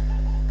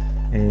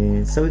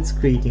 and so it's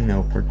creating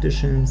now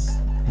partitions,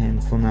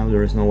 and for now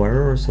there is no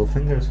error, so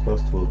fingers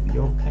crossed will be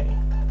okay.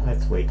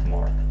 Let's wait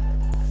more.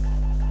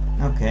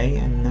 Okay,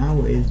 and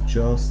now it's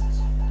just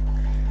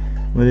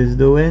what it's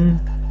doing.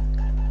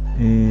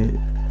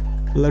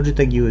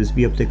 Logitech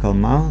USB optical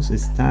mouse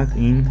is tagged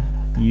in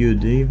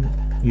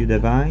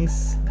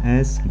uDevice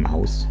as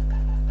mouse,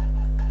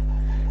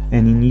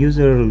 and in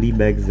user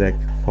libexec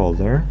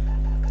folder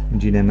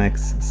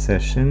GDMX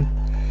session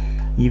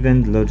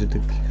event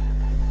Logitech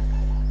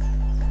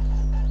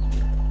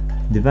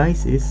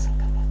device is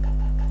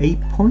a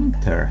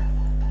pointer.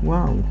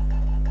 Wow.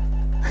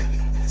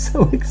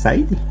 So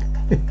exciting.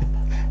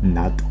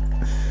 Not.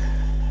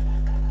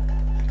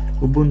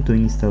 Ubuntu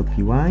install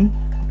py,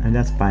 and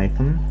that's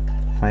Python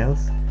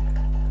files,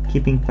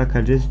 keeping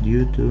packages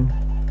due to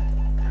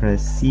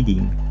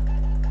preceding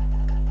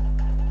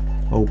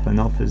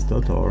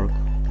openoffice.org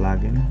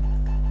plugin,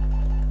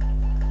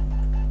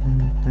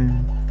 and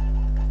then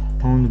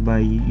owned by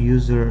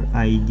user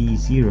ID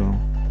 0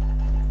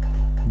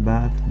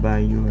 but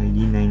by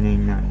UID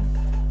 999.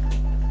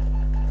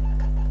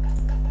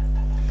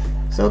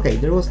 So okay,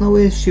 there was no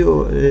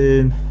issue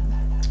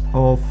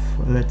of,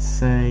 let's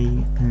say,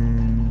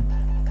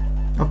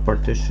 of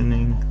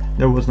partitioning.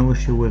 There was no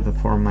issue with the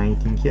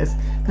formatting. Yes,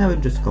 now we're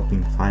just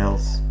copying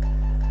files,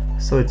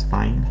 so it's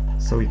fine.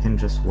 So we can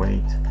just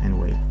wait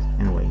and wait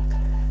and wait.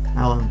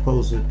 I'll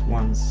unpause it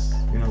once,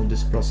 you know,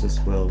 this process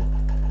will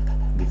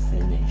be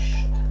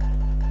finished.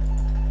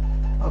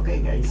 Okay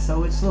guys,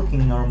 so it's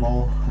looking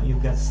normal.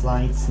 You've got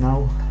slides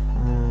now.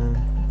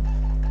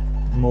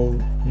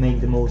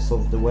 Make the most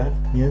of the web,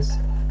 yes.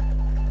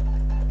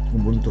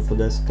 Ubuntu for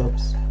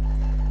desktops.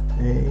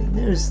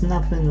 There's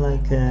nothing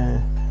like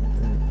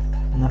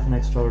nothing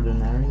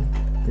extraordinary.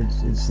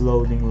 It's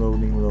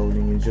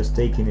loading. It's just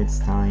taking its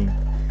time.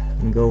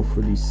 And go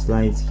through these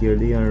slides here.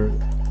 They are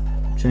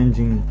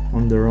changing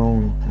on their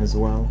own as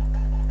well.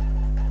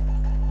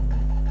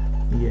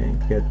 Yeah, you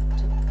get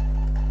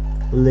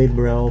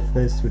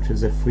LibreOffice, which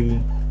is a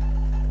free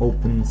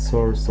open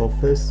source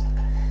office.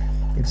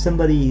 If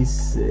somebody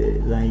is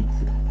like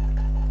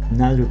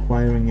not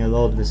requiring a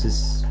lot, this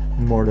is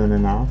more than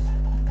enough.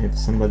 If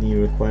somebody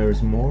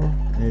requires more,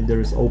 there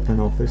is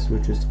OpenOffice,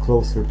 which is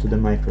closer to the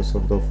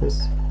Microsoft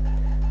Office,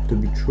 to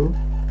be true.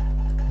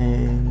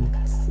 And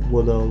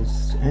what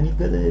else? And you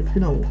get a,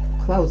 you know,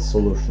 cloud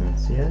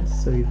solutions,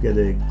 yes. So you get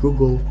a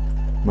Google,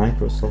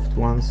 Microsoft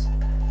ones.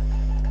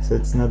 So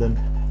it's not a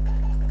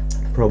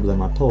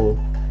problem at all.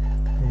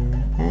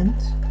 And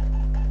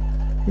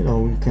you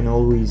know, you can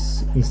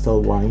always install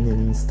Wine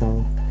and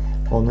install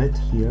on it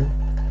here,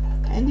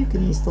 and you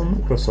can install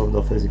Microsoft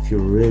Office if you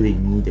really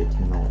need it,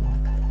 you know.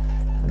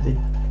 But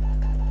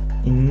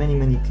in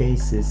many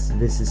cases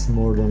this is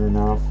more than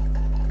enough.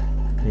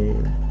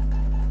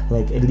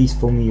 Like, at least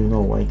for me, you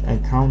know, I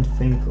can't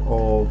think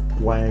of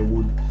why I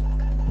would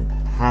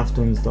have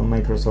to install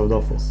Microsoft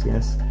Office.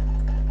 Yes,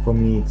 for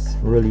me it's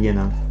really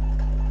enough.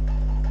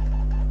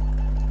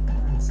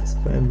 This is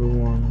for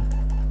everyone.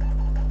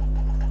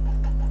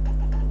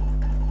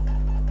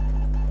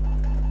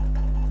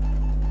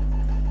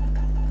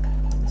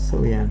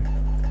 So yeah,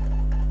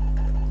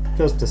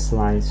 just the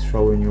slides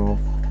showing you off.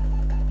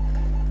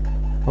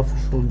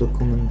 Official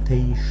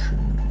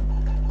documentation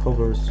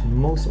covers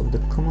most of the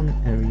common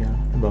area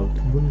about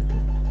Ubuntu.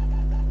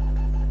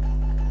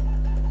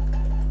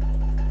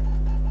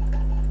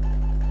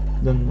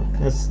 Then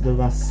that's the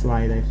last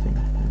slide, I think.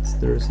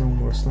 There's no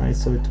more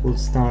slides, so it will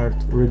start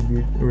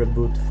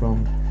reboot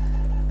from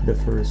the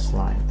first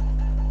slide.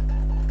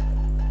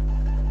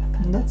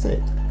 And that's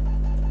it.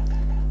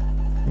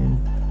 And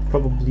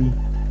probably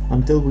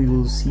until we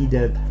will see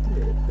that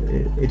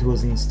it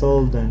was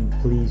installed and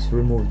please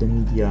remove the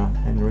media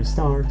and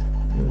restart,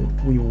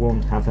 we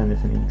won't have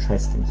anything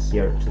interesting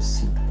here to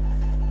see.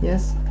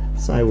 Yes,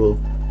 so I will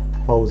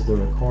pause the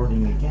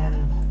recording again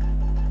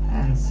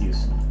and see you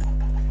soon.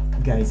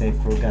 Guys,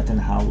 I've forgotten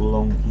how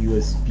long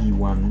USB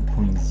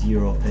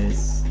 1.0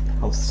 is,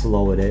 how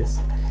slow it is.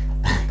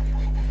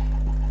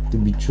 To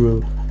be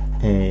true,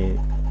 I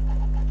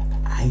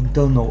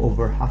don't know,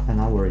 over half an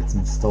hour it's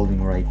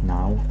installing right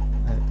now.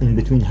 In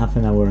between half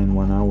an hour and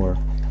 1 hour.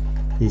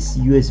 This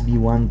USB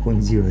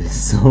 1.0 is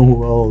so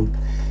old,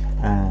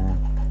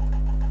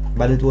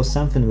 but it was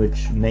something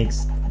which make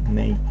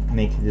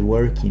it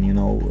working. You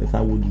know, if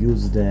I would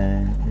use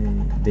the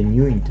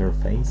new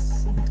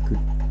interface, it could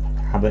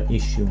have an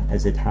issue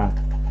as it had,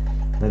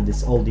 but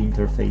this old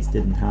interface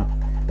didn't have.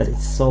 But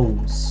it's so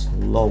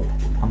slow,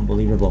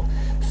 unbelievable.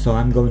 So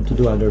I'm going to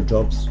do other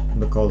jobs,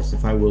 because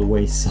if I will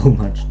waste so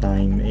much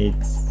time,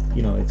 it's,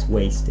 you know, it's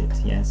wasted.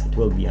 Yes, it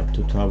will be up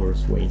to 2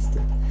 hours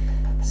wasted,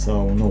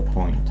 so no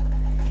point.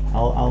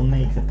 I'll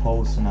make a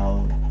pause and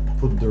I'll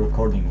put the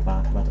recording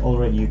back, but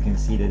already you can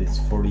see that it's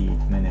 48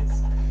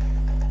 minutes,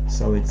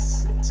 so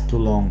it's too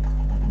long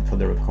for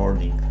the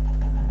recording.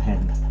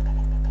 And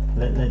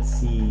let's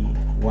see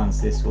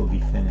once this will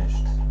be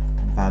finished,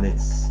 but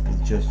it's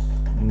just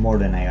more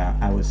than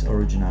I was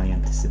originally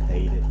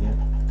anticipated. Yeah.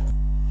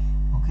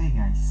 Okay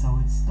guys, so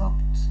it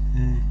stopped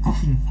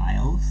copying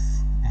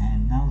files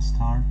and now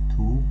start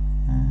to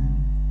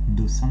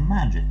do some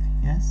magic.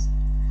 Yes,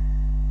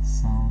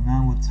 so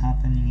now what's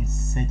happening is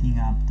setting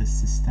up the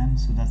system,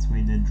 so that's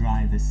why the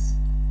drive is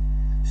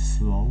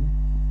slow,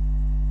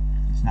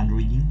 it's not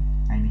reading,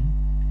 I mean,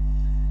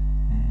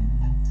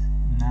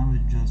 and now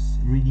it's just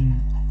reading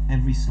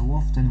every so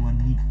often when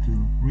need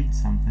to read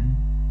something,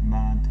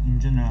 but in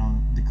general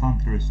the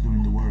computer is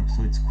doing the work,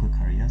 so it's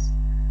quicker. Yes,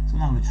 so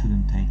now it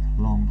shouldn't take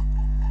long,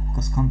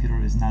 because computer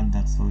is not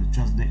that slow, it's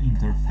just the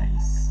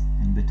interface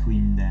in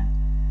between the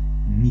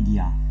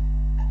media,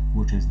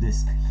 which is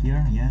disk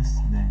here, yes,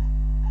 the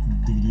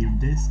DVD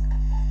disk,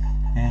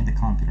 and the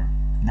computer.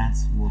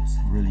 That's what's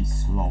really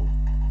slow.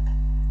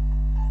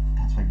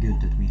 That's why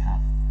good that we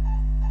have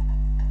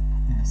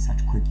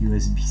such quick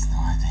USBs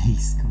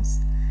nowadays, because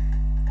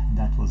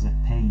that was a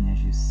pain.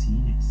 As you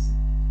see,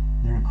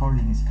 the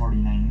recording is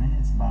 49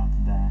 minutes, but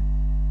the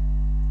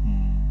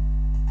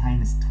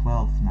time is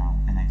 12 now,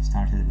 and I've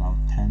started about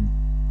 10.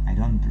 I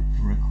don't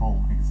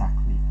recall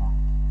exactly,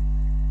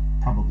 but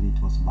probably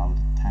it was about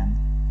 10.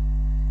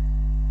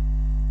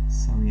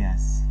 So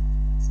yes,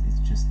 it's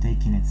just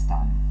taking its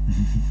time.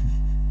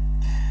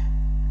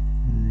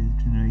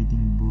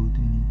 Generating boot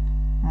in it.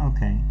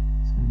 Okay,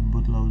 so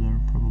bootloader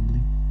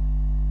probably.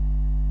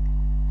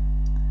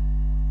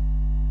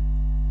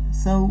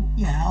 So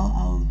yeah,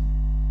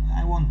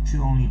 I want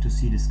you only to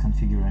see this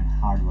configuring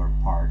hardware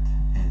part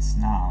is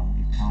now.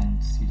 You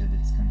can't see that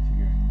it's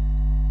configuring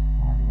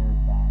hardware,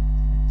 but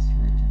it's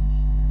written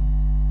here.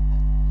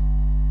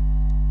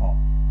 Oh,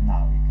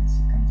 now you can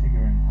see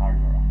configuring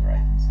hardware on the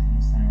right hand side.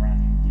 Instead of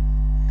running the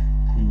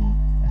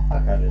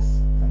packet is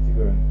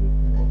configuring the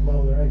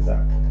bootloader,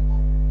 exactly.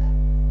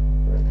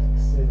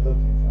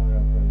 Looking for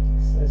operating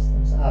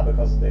systems.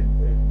 Because the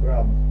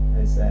grub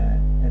is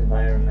an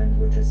environment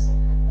which is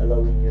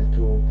allowing you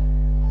to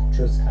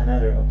choose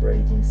another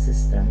operating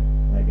system,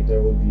 like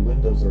there will be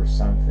Windows or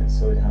something,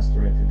 so it has to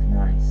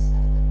recognize.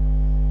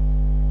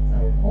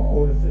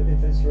 Oh,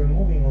 if it's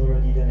removing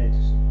already, then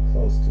it's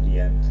close to the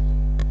end.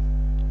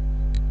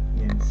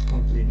 Yeah, it's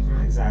completely,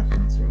 exactly,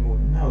 it's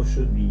removing. Now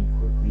should be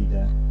quickly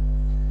the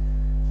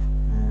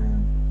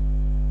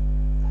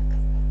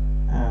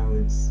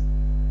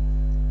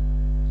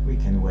we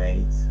can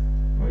wait,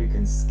 or you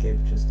can skip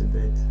just a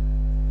bit,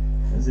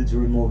 as it's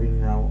removing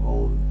now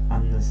all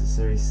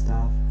unnecessary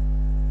stuff,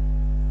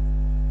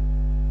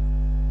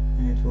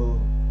 and it will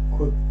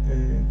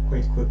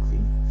quite quickly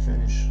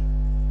finish.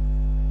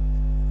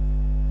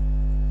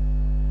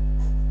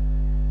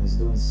 It's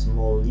doing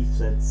small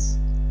leaflets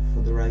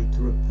for the right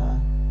to repair,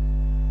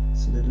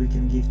 so that we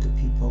can give to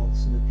people,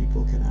 so that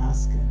people can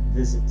ask and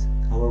visit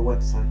our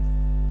website.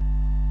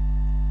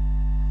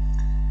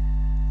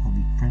 I'll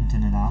be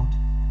printing it out,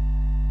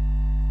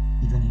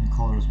 even in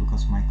colors,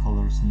 because my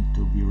colors need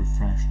to be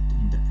refreshed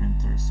in the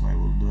printer, so I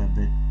will do a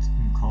bit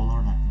in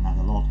color, not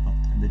a lot, but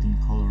a bit in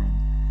color and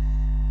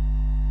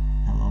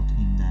a lot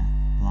in the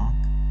black.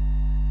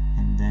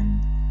 And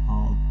then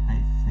I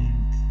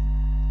think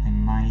I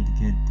might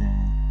get the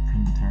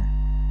printer,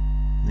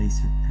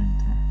 laser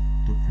printer,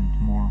 to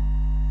print more.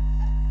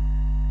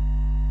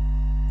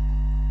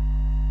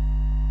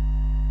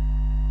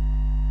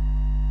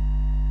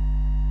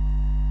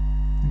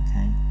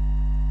 Okay.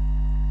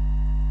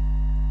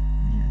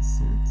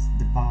 So it's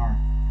the bar,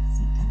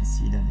 so you can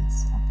see that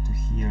it's up to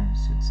here,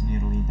 so it's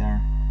nearly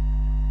there.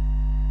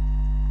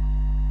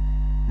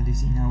 But you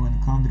see now when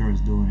computer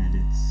is doing it,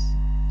 it's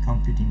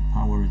computing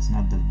power, it's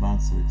not that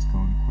bad, so it's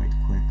going quite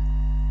quick.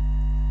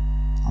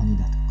 Only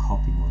that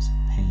copy was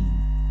a pain.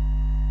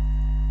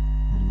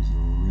 It was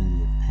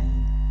really a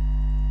pain.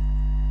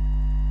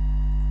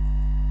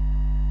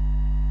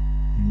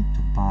 You need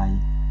to buy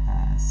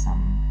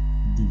some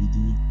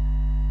DVD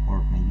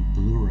or maybe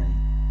Blu-ray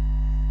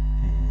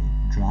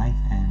drive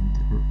and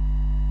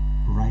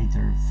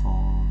writer for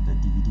the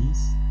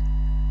DVDs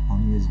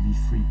on USB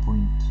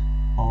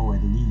 3.0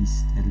 at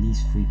least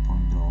 3.0,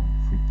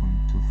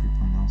 3.2,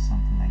 3.0,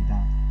 something like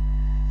that.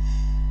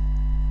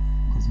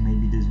 Because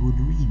maybe this would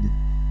read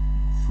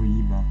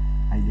free, but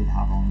I did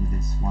have only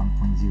this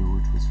 1.0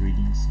 which was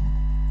reading, so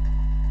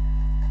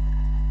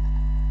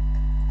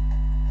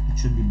it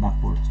should be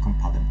backwards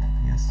compatible.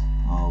 Yes.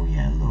 Oh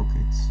yeah, look,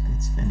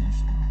 it's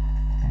finished.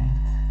 Okay.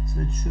 So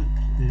it should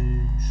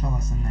show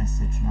us a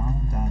message now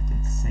that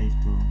it's safe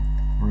to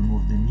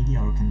remove the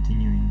media, or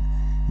continuing,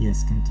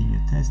 yes, continue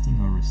testing,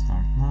 or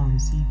restart now, you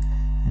see,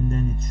 and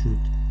then it should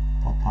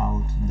pop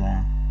out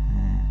the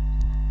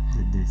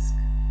disk.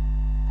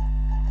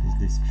 This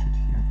disk should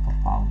here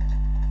pop out.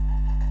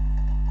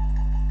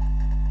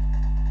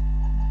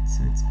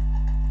 So it's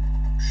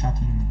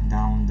shutting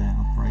down the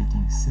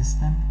operating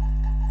system.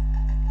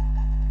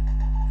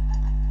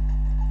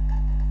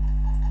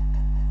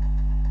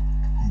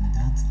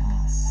 That's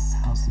us.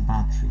 How's the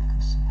battery?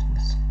 Because it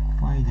was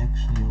quite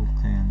actually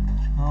okay on the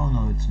battery. Oh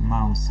no, its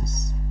mouse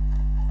is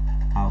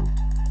out,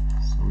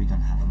 so we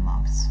don't have a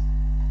mouse.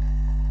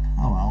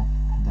 Oh well,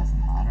 it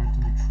doesn't matter to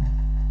be true.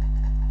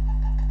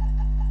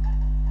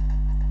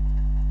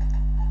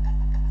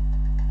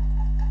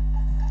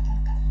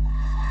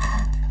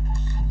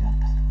 See that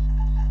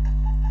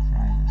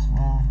drive as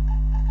well.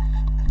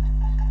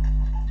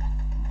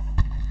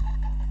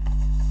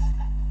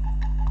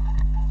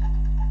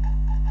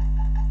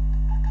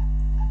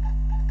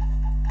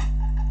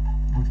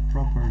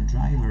 Proper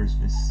drivers,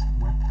 this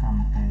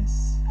webcam is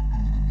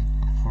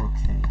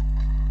 4K,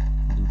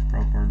 but with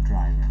proper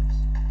drivers.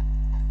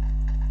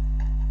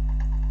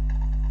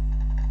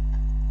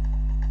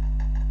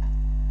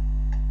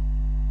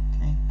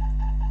 Okay.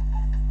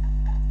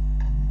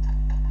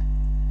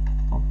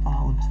 Pop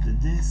out the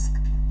disk.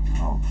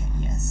 Okay,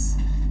 yes.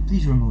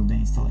 Please remove the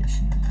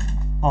installation.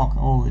 Okay,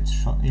 oh,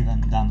 it's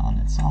even done on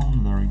its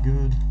own. Very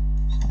good.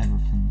 So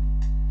everything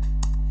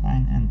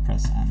fine, and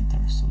press enter.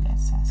 So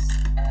that's us.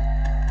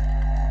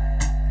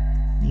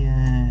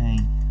 Yay!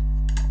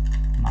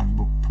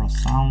 MacBook Pro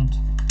sound.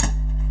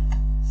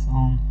 It's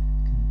on.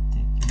 Can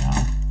take it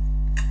out.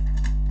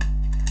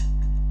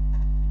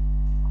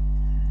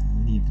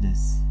 Leave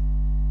this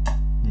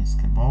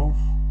disk above.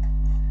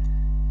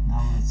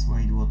 Now let's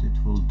wait what it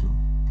will do.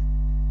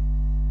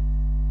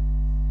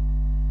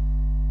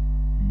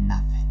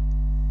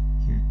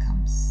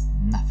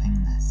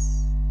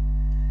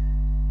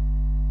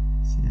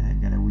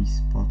 glowy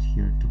spot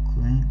here to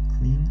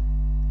clean,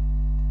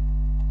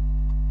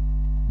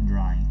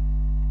 dry.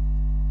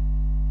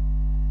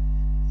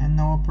 And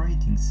no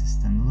operating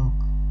system, look,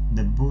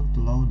 the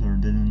bootloader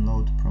didn't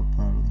load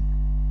properly.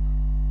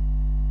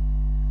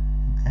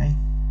 Okay,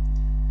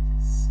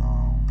 so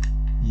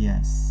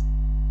yes,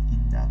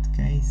 in that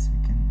case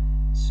we can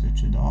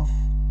switch it off,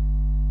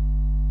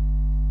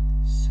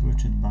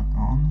 switch it back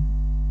on.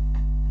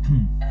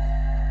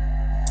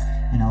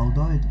 And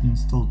although it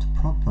installed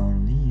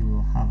properly, you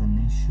will have an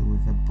issue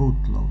with the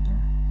bootloader.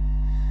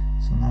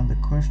 So now the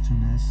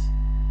question is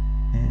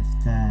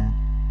if the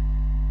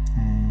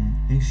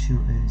issue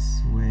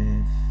is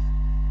with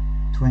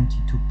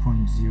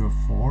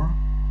 22.04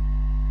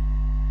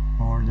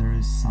 or there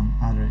is some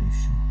other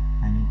issue.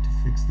 I need to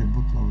fix the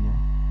bootloader.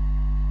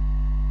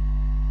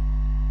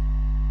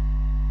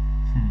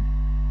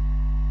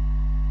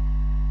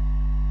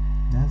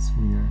 That's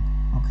weird.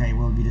 Okay, it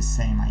will be the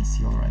same, I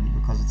see already,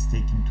 because it's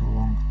taking too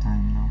long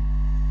time now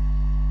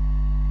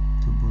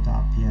to boot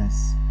up.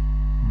 Yes.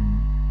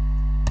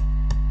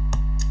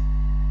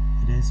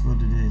 It is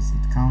what it is.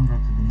 It can't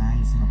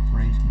recognize an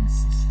operating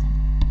system.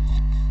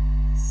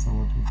 So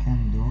what we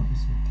can do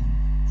is we can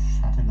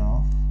shut it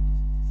off.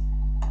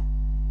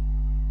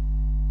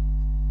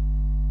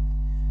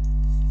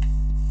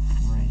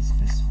 Raise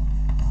this one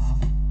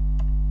up.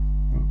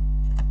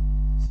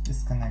 Let's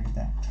disconnect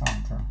the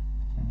charger.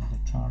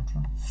 The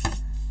charger.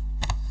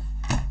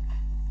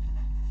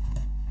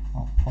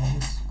 I'll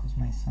pause because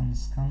my son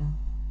is coming.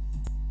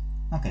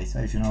 Okay, so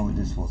as you know,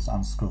 this was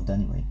unscrewed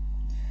anyway.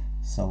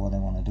 So what I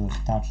want to do is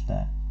touch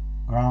the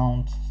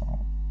ground. So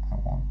I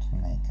want to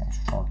make a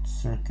short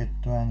circuit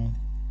to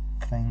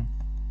anything.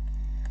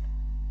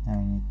 Now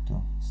we need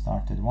to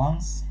start it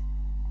once.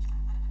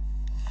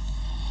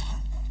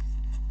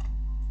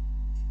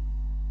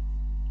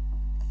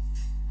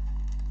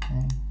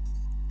 Okay.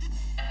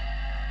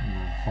 We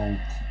will hold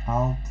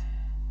Alt.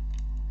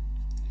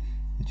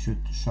 It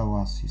should show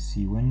us, you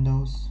see,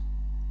 Windows.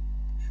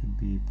 Should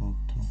be able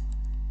to.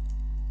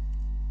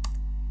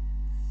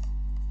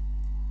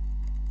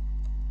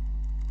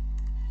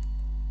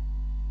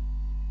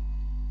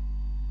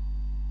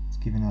 It's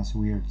giving us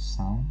weird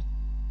sound.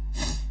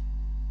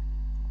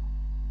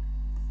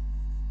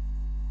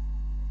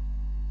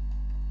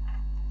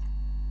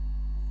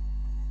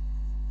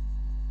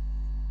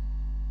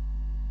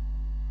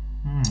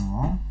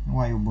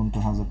 Why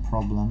Ubuntu has a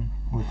problem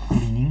with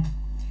cleaning.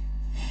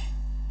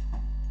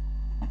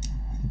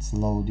 It's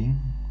loading.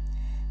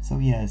 So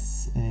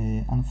yes,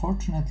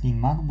 unfortunately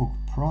MacBook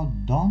Pro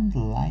don't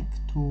like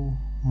to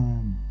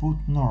boot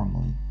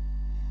normally.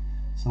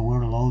 So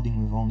we're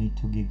loading with only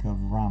 2 GB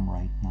of RAM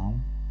right now,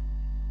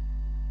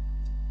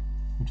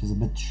 which is a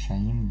bit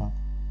shame, but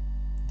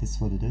this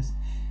is what it is.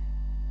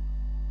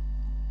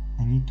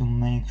 I need to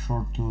make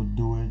sure to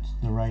do it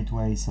the right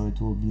way, so it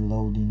will be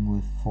loading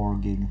with 4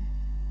 GB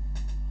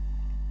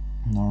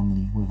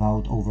normally,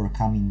 without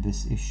overcoming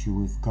this issue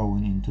with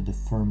going into the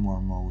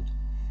firmware mode.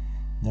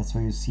 That's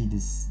why you see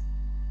this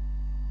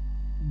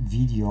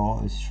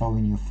video is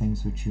showing you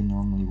things which you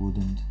normally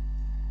wouldn't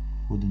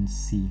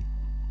see.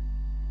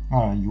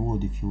 Or you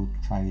would if you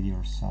would try it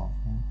yourself.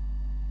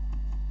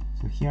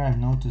 So here I've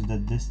noticed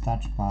that this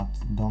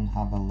touchpad don't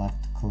have a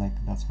left click,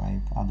 that's why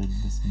I've added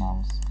this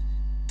mouse.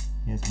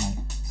 Here's my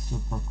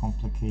super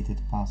complicated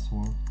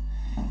password.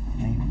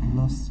 I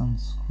lost some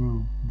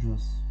screw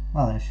just,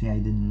 well, actually I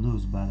didn't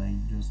lose, but I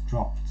just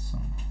dropped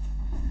some.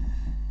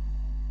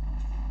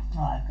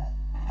 Oh, I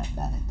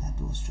bet that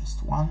was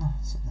just one,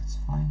 so that's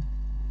fine.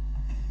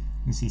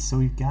 You see, so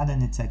you got,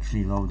 and it's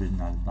actually loaded,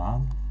 not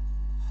bad.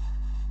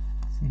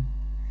 See?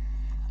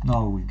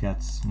 No, we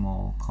got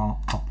small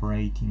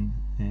operating,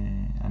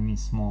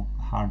 small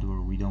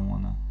hardware. We don't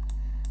want to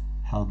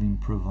help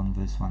improve on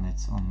this one.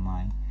 It's on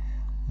my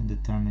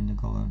determine the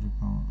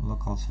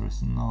local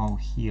source. No,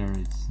 here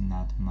it's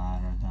not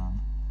matter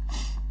done.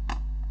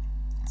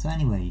 So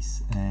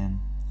anyways,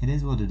 it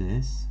is what it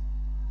is,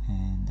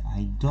 and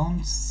I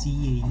don't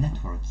see a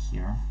network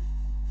here.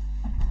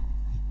 I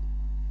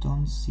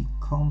don't see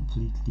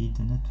completely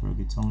the network.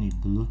 It's only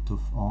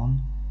Bluetooth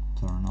on,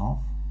 turn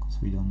off,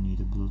 because we don't need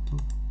a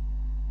Bluetooth,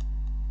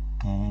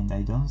 and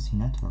I don't see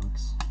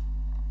networks.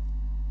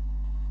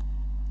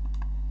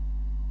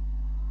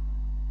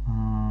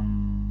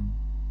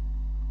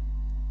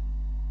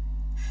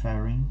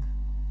 Sharing,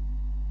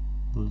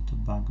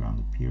 Bluetooth background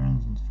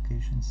appearance,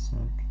 notifications,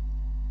 search,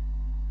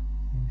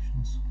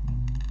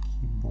 screen,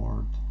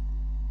 keyboard,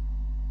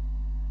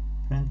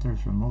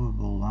 printers,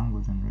 removable,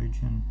 language and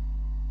region,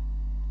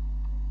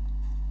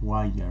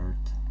 wired.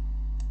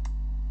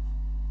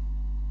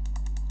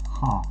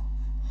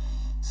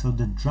 So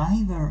the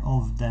driver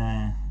of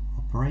the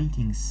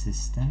operating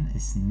system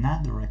is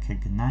not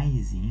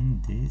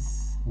recognizing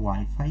this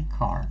Wi-Fi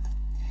card.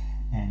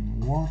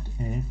 And what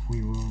if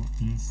we will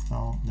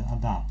install the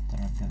adapter?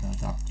 I've got the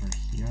adapter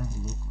here,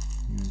 look,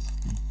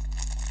 USB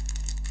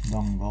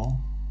dongle,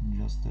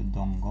 just a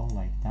dongle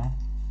like that.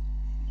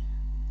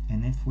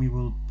 And if we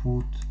will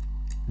put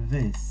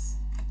this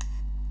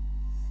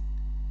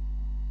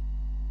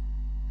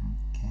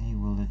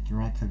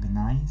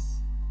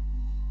recognize.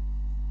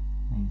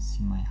 You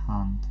see my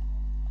hand.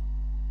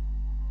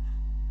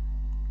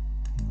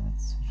 Okay,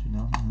 let's switch it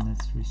on and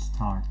let's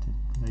restart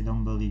it. I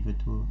don't believe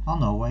it will. Oh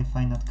no,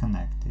 Wi-Fi not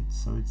connected.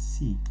 So it's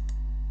C.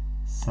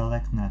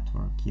 Select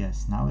network.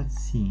 Yes, now it's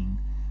seeing.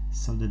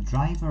 So the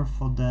driver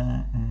for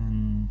the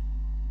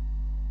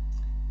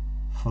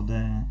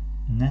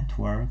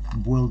network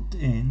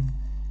built-in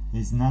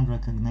is not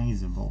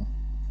recognizable.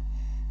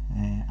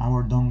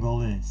 Our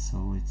dongle is,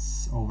 so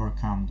it's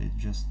overcounted.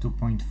 Just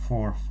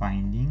 2.4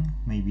 finding.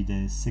 Maybe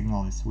the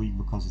signal is weak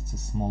because it's a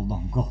small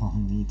dongle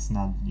only. It's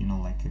not, you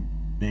know, like a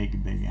big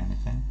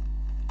anything.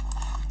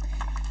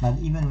 But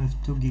even with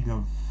 2 gig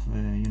of,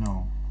 you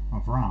know,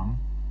 of RAM,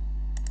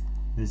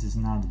 this is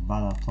not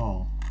bad at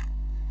all.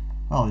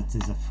 Well, it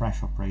is a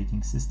fresh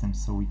operating system,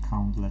 so we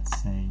count, let's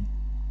say,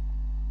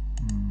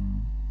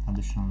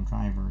 additional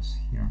drivers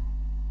here.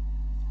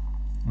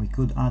 We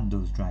could add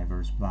those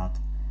drivers, but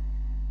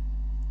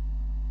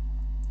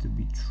to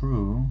be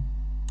true,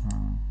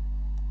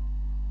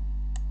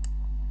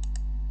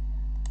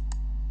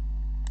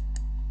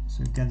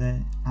 so you get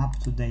a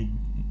up-to-date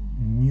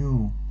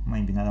new,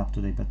 maybe not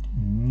up-to-date, but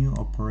new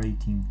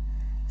operating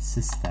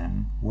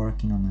system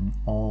working on an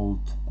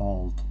old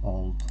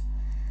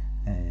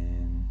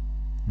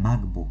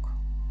MacBook,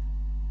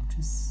 which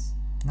is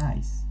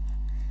nice.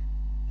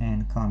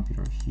 And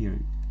computer here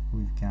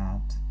we've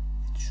got,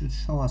 it should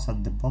show us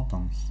at the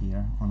bottom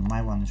here. On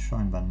my one is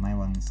showing, but my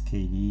one is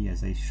KDE.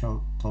 As I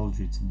told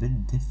you, it's a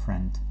bit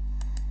different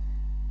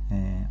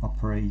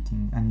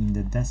operating. I mean,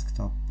 the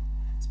desktop.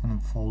 Span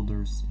of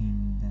folders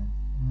in the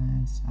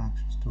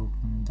actions to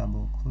open.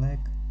 Double click.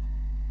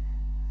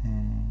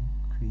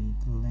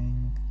 Create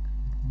link.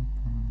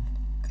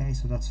 Okay,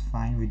 so that's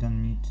fine. We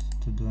don't need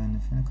to do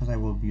anything because I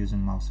will be using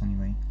mouse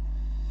anyway.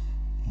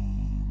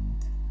 And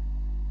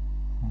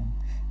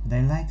but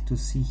I like to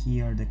see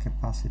here the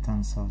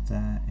capacitance of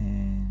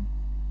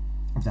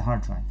the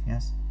hard drive.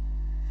 Yes,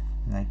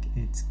 like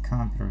it's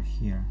computer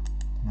here,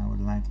 and I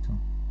would like to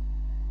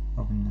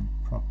open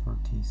the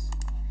properties.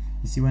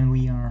 You see, when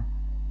we are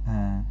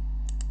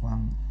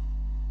one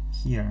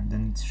here,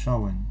 then it's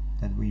showing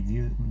that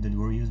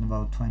we're using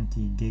about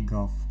 20 gig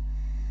of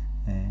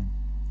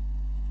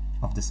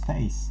the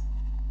space.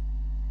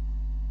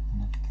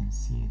 And if you can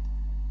see it,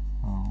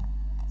 oh,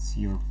 it's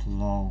here too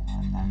low,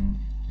 and I'm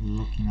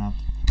looking at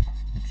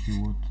that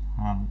you would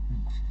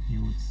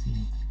see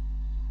it.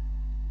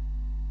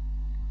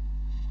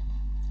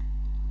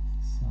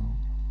 So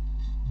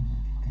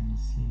if you can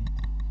see it,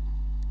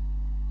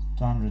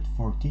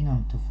 214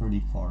 on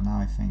 234. Now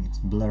I think it's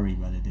blurry,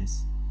 but it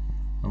is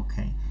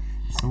okay.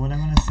 So what I'm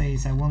going to say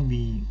is I won't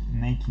be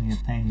making you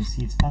a pain. You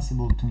see, it's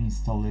possible to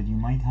install it. You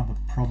might have a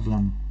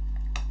problem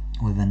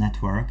with the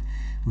network,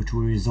 which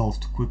we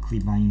resolved quickly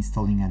by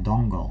installing a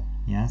dongle.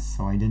 Yes,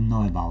 so I didn't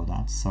know about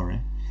that,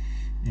 sorry.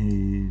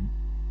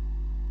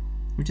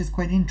 Which is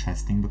quite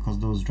interesting because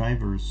those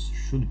drivers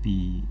should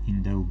be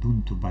in the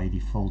Ubuntu by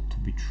default to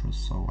be true.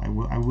 So I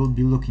will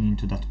be looking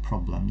into that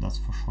problem, that's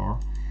for sure,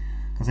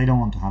 because I don't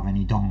want to have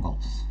any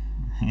dongles.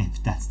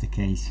 If that's the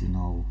case, you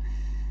know,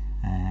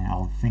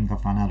 I'll think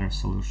of another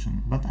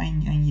solution. But I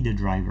needed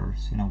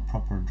drivers, you know,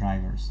 proper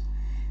drivers.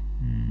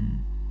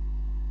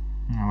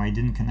 Now I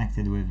didn't connect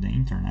it with the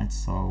internet,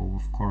 so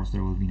of course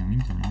there will be no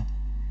internet.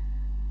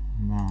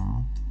 But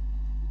I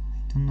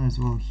don't know as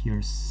well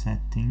here,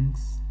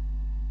 settings.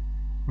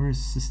 Where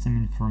is system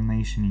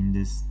information in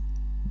this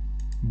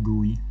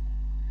GUI?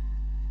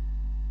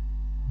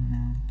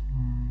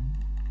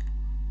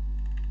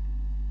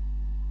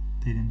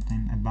 Date and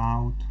time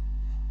about.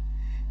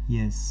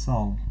 Yes,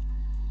 so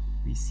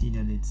we see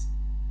that it's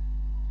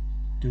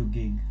 2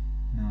 gig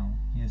now.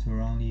 Yes,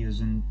 we're only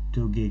using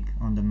 2 gig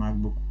on the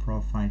MacBook Pro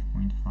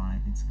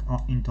 5.5. It's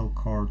Intel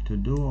Core 2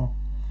 Duo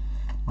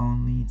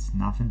only. It's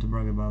nothing to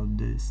brag about.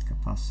 This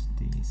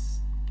capacity is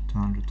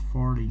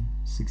 240,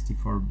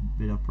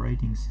 64-bit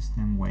operating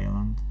system,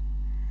 Wayland.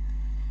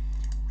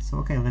 So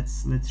okay,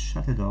 let's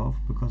shut it off,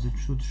 because it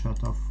should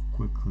shut off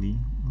quickly.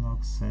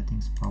 Log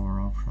settings, power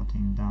off,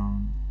 shutting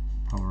down,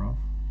 power off,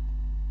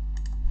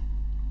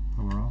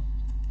 power off.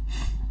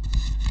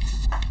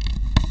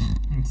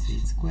 Let's see,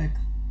 it's quick.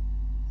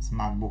 This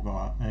MacBook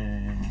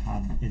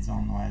had its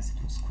own OS,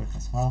 it was quick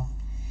as well.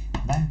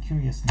 But I'm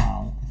curious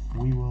now if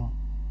we will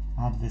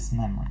add this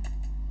memory.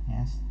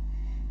 Yes,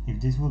 if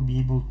this will be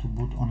able to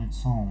boot on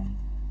its own,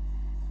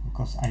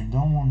 because I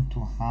don't want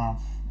to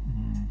have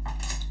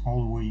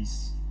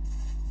always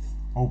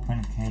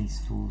open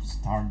case to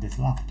start this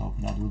laptop.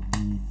 That would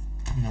be,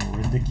 you know,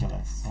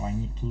 ridiculous. So I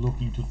need to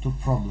look into two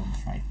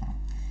problems right now.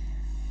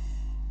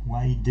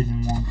 Why it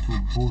didn't want to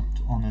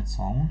boot on its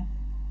own,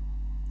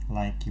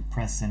 like you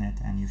press in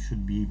it and you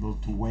should be able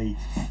to wait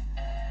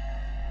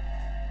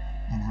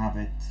and have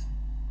it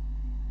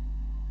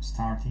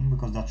starting,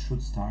 because that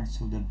should start.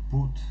 So the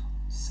boot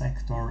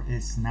sector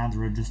is not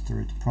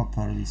registered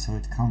properly, so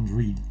it can't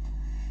read.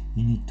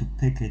 You need to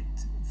pick it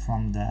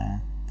from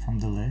the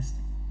list.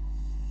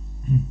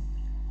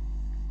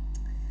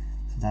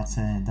 So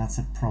that's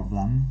a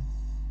problem.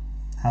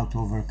 how to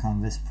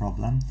overcome this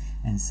problem,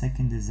 and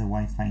second is the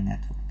Wi-Fi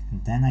network.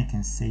 And then I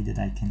can say that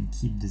I can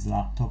keep this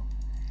laptop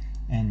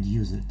and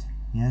use it,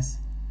 yes,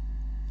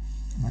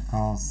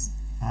 because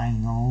I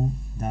know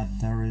that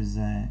there is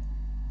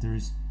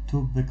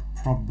too big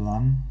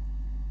problem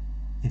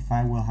if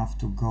I will have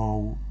to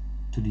go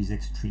to these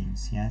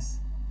extremes, yes.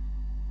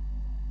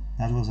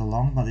 That was a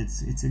long, but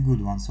it's a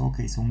good one. So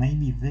okay, so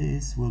maybe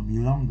this will be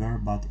longer,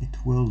 but it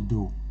will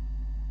do,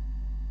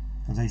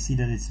 because I see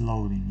that it's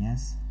loading,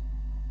 yes.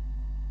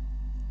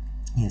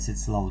 Yes,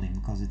 it's loading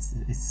because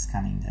it's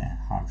scanning the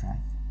hard drive,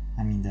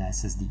 I mean the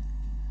SSD.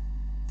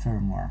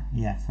 Firmware,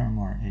 yeah,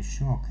 firmware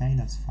issue, okay,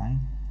 that's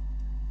fine.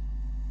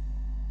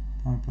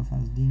 Power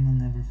profiles daemon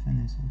never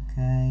finished,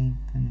 okay,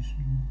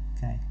 finishing,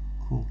 okay,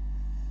 cool.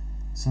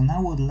 So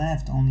now what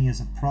left only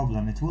as a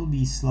problem, it will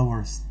be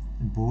slower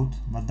boot,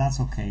 but that's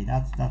okay,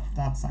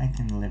 that's I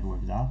can live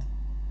with that.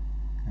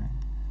 Okay.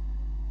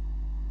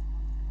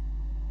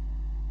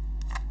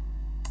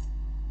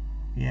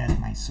 Yeah,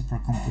 my super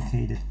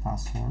complicated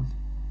password.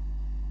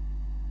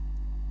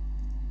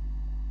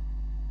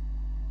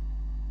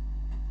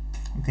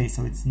 Okay,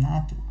 so it's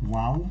not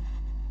wow,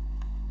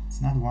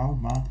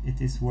 but it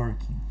is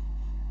working.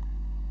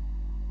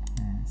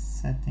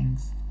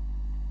 Settings.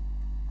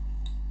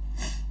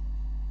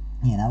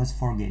 Yeah, now it's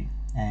 4 gig,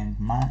 and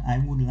I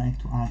would like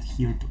to add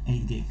here to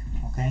 8 gig.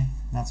 Okay,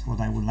 that's what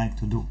I would like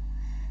to do.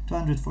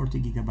 240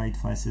 gigabyte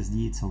for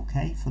SSD, it's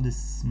okay for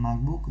this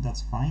MacBook,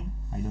 that's fine.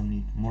 I don't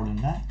need more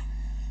than that.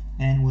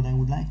 And what I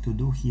would like to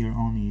do here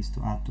only is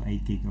to add to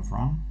 8 gig of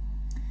RAM,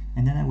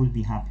 and then I will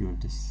be happy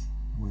with this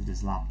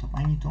laptop.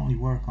 I need to only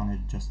work on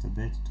it just a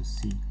bit to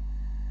see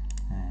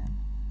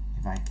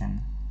if I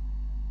can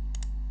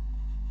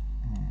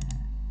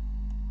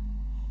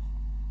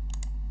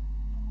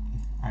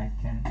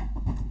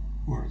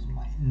where's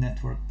my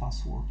network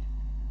password?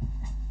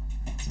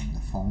 It's on the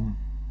phone.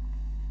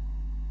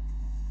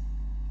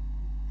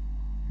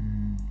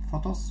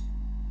 Photos.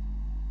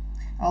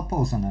 I'll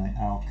pause and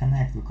I'll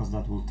connect, because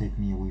that will take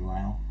me a wee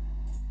while.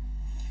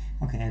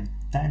 Okay, I've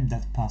typed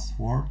that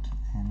password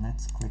and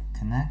let's click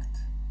connect.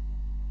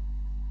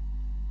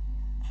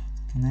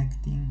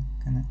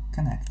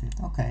 Connected.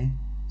 Okay,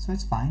 so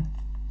it's fine.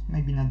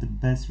 Maybe not the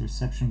best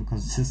reception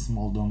because it's a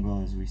small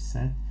dongle, as we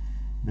said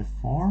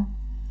before,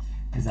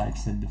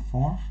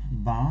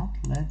 but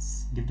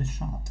let's give it a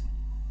shot.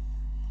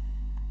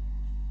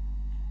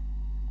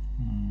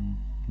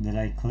 Did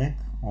I click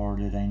or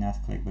did I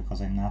not click?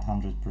 Because I'm not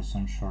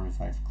 100% sure if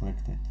I've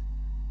clicked it.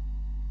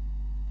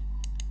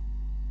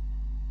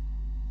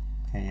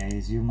 Okay, I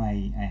assume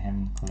I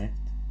haven't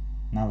clicked.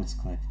 Now it's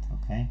clicked,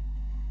 okay.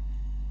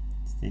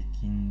 It's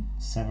taking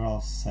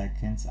several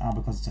seconds.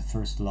 Because it's the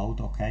first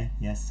load, okay.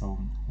 Yes, so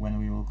when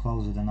we will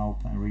close it and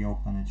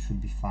reopen it should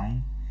be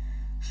fine.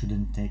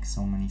 Shouldn't take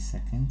so many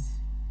seconds.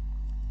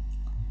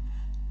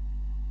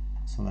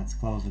 So let's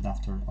close it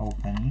after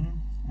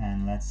opening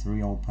and let's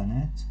reopen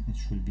it. It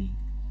should be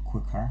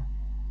quicker.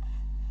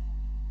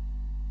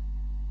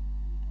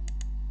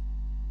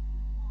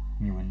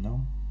 New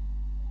window.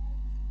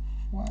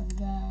 What's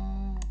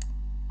that?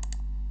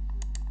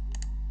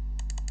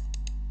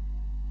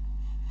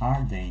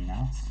 Are they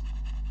nuts?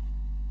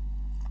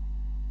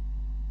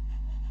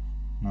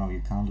 No,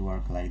 you can't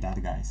work like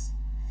that, guys.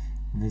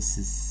 There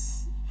is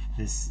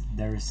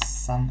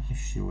some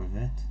issue with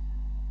it.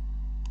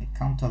 I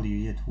can't tell you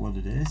yet what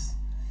it is,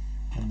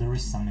 but there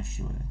is some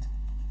issue with it.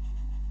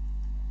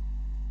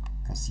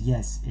 Because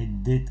yes,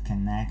 it did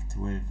connect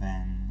with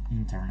an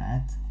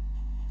internet,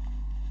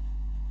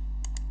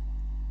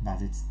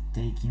 but it's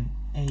taking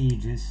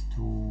ages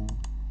to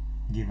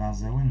give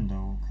us a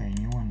window. Okay,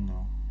 new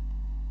window.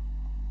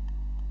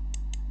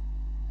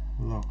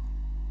 Look.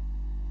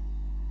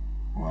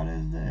 What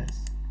is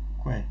this?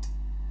 Quit.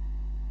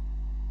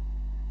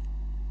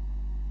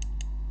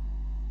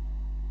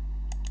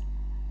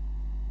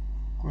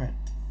 Quit.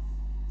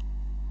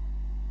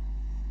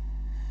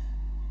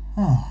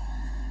 Oh.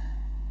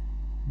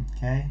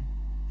 Okay.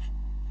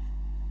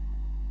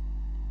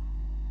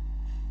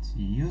 It's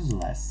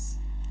useless.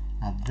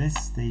 At this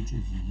stage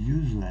it's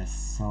useless,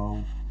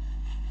 so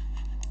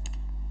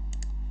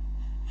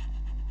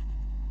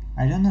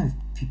I don't know if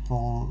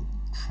people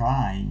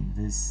try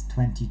this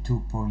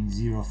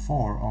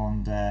 22.04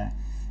 on the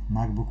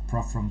MacBook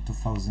Pro from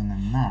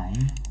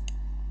 2009,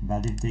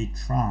 but if they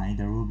try,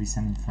 there will be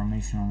some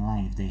information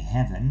online. If they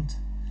haven't,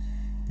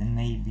 then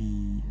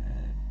maybe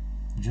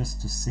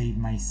just to save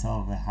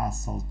myself a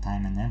hassle,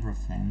 time and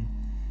everything,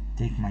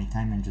 take my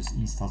time and just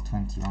install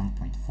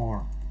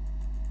 21.4,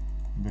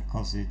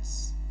 because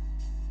it's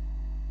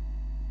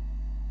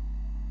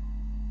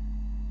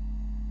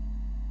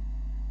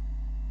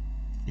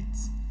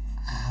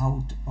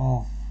out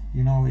of,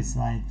 you know, it's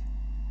like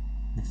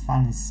the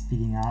fan is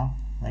speeding up,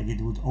 like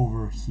it would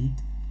overheat.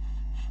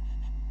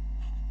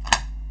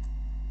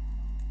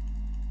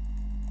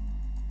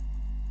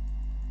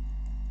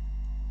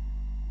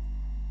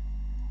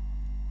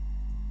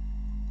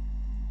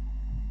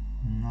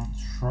 Not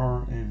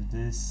sure if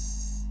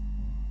this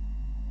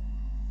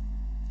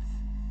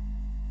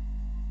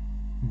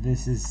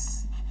this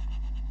is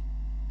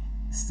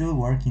still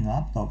working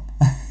laptop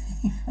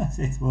because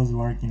it was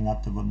working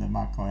laptop on the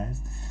Mac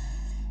OS.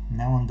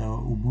 Now on the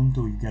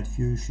Ubuntu you got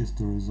few issues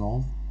to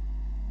resolve.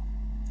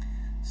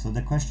 So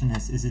the question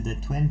is it the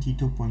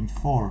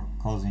 22.4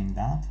 causing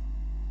that?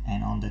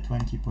 And on the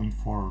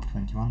 20.4 or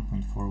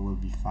 21.4 will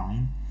be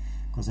fine,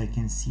 because I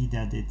can see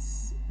that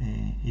it's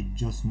it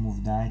just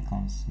moved the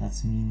icons.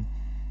 That means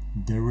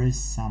there is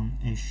some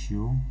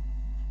issue.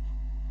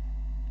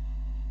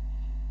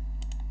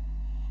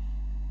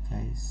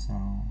 Okay, so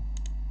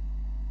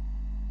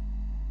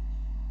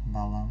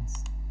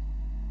balance,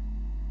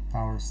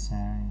 power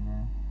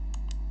saver.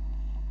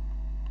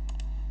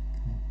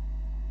 Okay,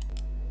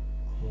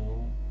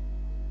 cool.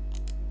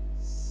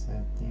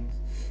 Settings.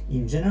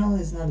 In general,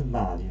 it's not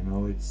bad, you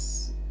know.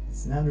 It's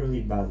not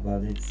really bad,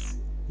 but it's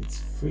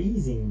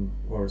freezing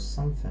or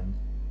something.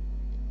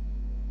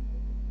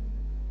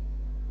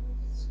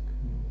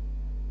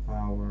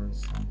 Power.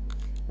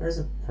 There's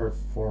a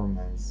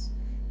performance.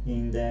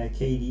 In the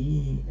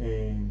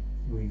KDE,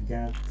 we've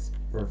got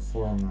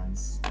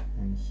performance,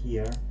 and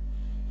here,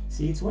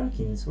 see, it's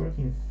working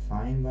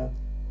fine, but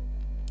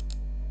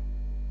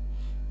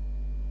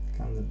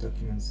the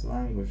documents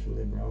language,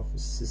 LibreOffice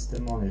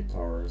system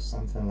monitor,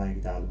 something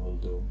like that will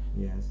do.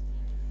 Yes.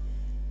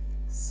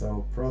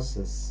 So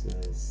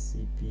processes,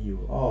 CPU.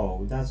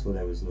 Oh, that's what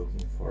I was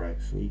looking for,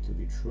 actually, to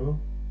be true.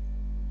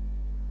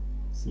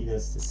 See,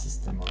 that's the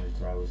system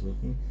monitor I was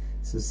looking.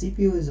 So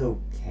CPU is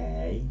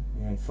okay.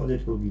 I thought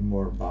it will be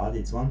more bad.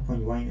 It's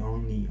 1.1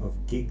 only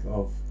of gig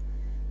of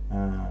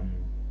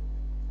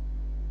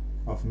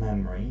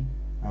memory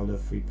out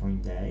of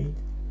 3.8.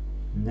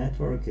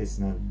 Network is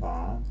not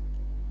bad.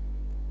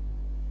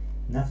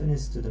 Nothing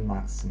is to the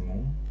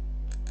maximum.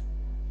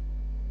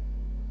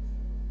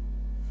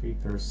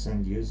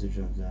 3% usage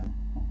of the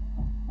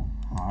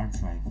hard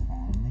drive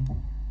only.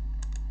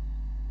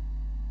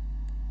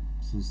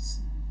 So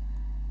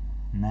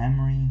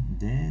memory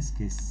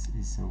disk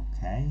is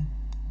okay.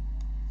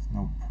 There's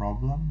no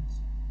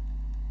problems.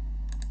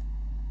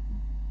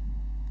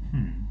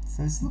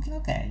 So it's looking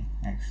okay,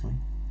 actually.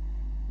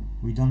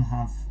 We don't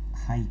have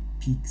high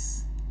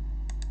peaks.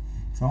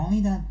 So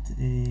only that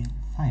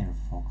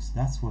Firefox,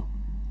 that's what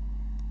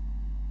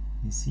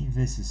you see.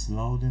 This is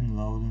loading.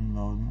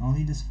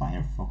 Only this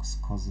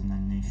Firefox causing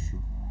an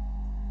issue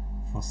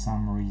for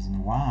some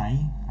reason.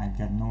 Why? I've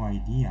got no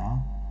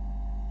idea.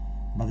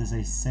 But as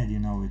I said, you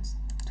know, it's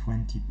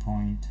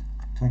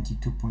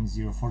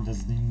 20.22.04.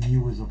 That's the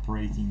newest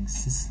operating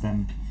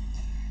system,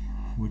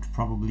 which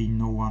probably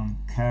no one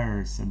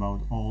cares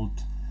about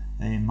old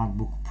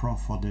MacBook Pro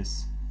for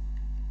this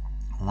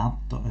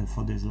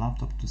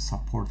laptop to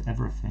support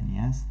everything.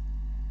 Yes.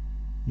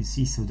 You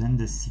see, so then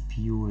the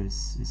CPU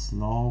is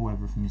low,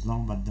 everything is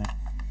low, but the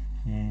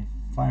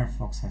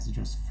Firefox has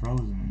just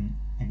frozen.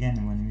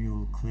 Again, when we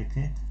will click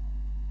it,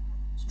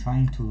 it's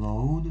trying to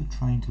load,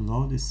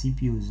 the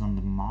CPU is on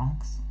the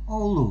max.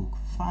 Oh look,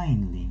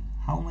 finally!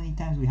 How many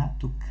times we had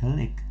to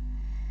click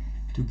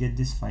to get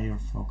this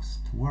Firefox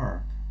to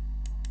work?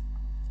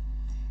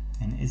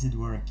 And is it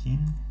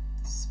working?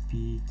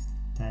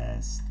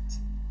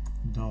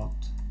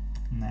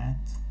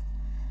 Speedtest.net,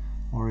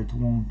 or it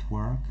won't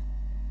work?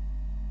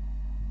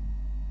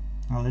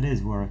 Well, it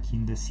is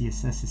working. The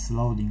CSS is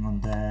loading.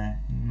 On the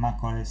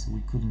macOS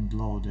we couldn't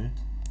load it.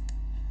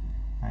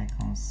 I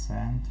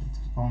consent. It's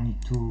only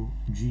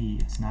 2G,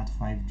 it's not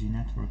 5G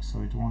network,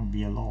 so it won't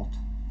be a lot.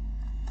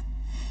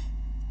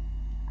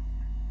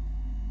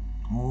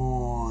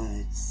 Oh,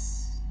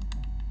 it's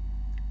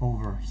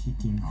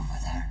overheating over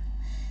there.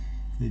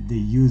 The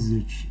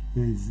usage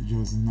is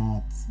just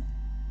nuts.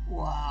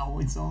 Wow,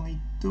 it's only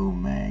 2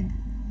 meg.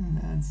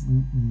 That's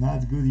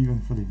not good even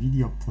for the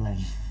video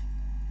play.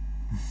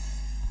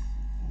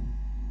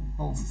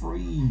 Oh,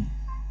 free.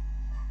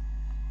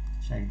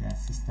 Check the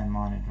system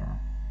monitor.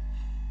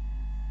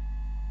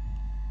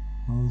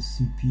 Oh,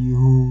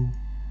 CPU.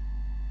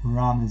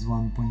 RAM is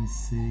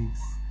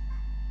 1.6.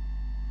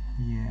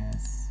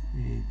 Yes,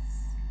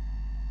 it's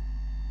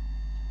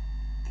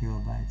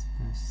kilobytes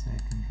per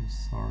second.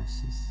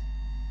 Resources.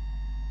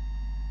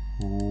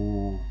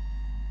 Oh,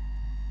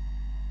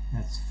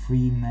 that's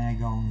 3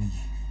 meg only.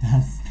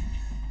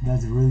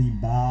 That's really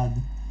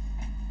bad.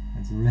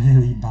 That's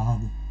really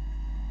bad.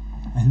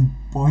 And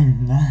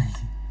 0.9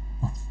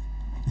 of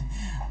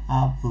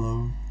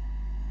upload.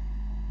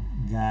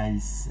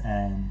 Guys,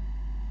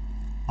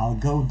 I'll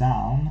go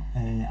down,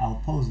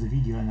 I'll pause the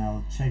video and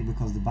I'll check,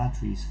 because the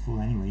battery is full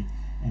anyway,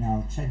 and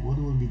I'll check what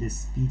will be the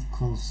speed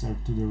closer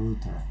to the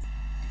router.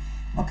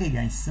 Okay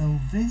guys, so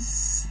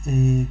this,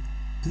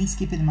 please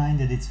keep in mind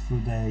that it's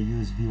through the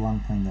USB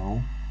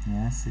 1.0.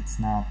 Yes, it's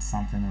not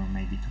something, or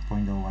maybe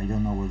 2.0, I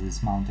don't know what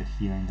is mounted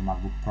here in the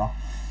MacBook Pro,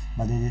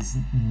 but it is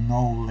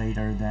no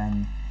later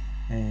than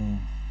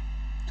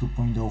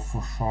 2.0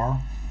 for sure,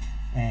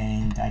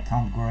 and I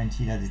can't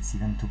guarantee that it's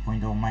even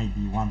 2.0, might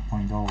be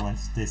 1.0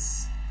 as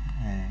this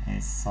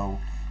is. So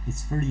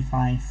it's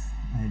 35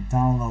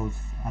 downloads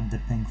at the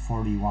ping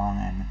 41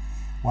 and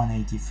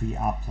 183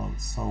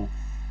 uploads. So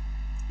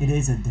it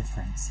is a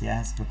difference,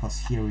 yes, because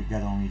here we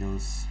got only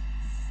those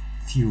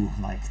few,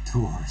 like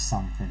 2 or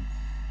something.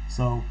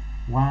 So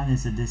 1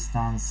 is a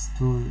distance,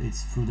 2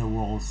 it's through the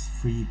walls,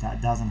 3 that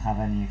doesn't have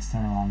any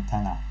external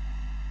antenna,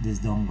 this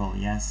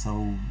dongle, yes.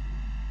 So,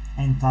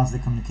 and plus the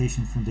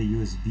communication through the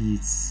USB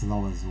is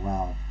slow as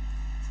well.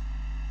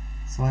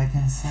 So I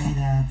can say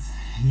that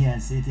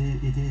yes, it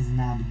is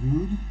not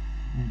good,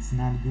 it's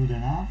not good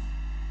enough.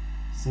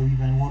 So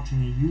even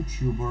watching a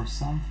YouTube or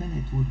something,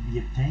 it would be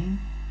a pain.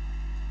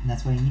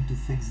 That's why I need to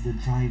fix the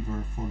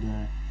driver for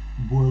the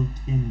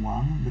built-in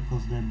one,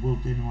 because the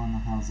built-in one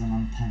has an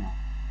antenna.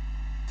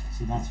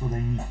 So that's what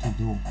I need to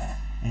do.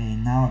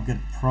 And now I've got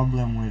a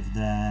problem with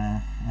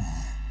the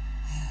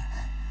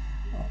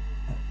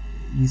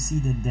you see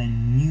that the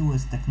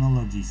newest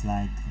technologies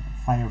like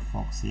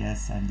Firefox,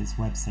 yes, and this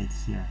website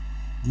here,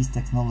 these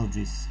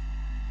technologies,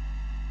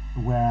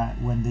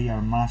 when they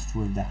are matched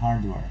with the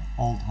hardware,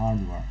 old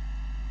hardware,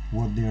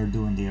 what they are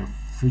doing, they are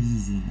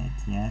freezing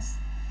it, yes.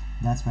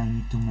 That's why I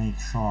need to make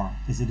sure,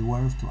 is it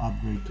worth to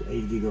upgrade to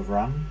 8 gig of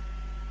RAM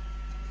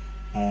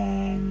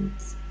and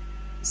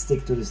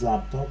stick to this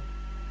laptop,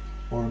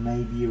 or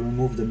maybe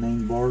remove the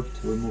main board,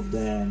 remove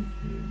the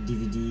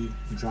DVD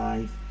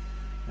drive,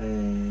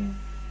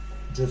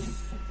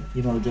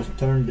 just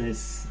turn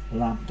this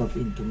laptop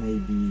into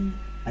maybe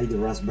either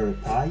Raspberry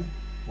Pi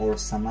or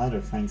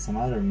find some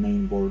other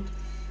main board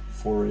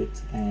for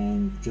it,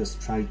 and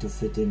just try to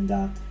fit in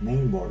that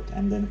main board,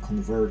 and then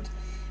convert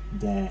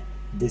the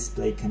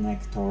display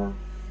connector,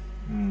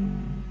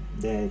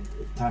 the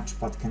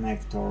touchpad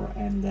connector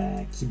and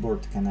the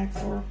keyboard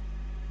connector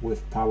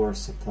with power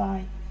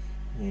supply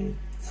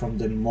from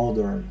the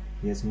modern,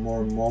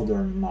 more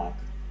modern Mac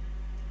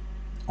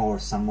or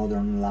some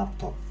modern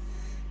laptop,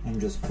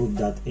 and just put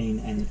that in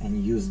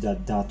and use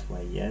that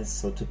way, yes.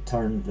 So to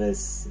turn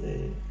this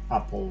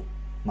Apple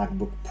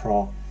MacBook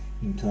Pro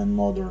into a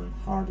modern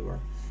hardware,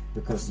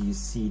 because you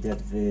see that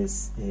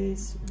this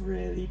is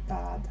really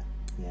bad.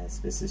 Yes,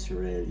 this is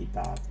really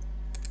bad.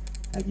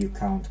 Like you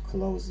can't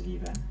close it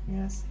even.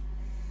 Yes,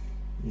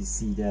 you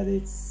see that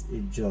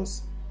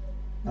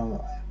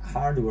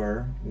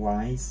hardware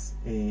wise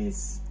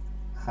is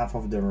half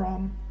of the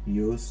RAM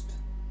used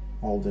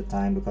all the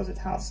time because it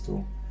has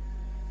to.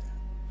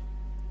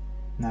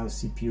 Now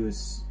CPU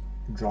is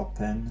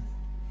dropping,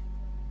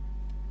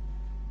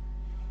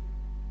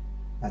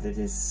 but it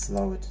is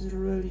slow. It is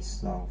really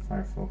slow.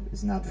 Firefox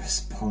is not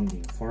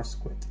responding. Force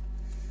quit.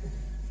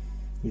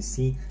 You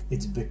see,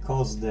 it's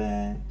because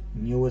the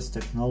newest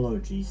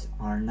technologies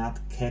are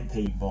not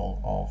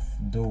capable of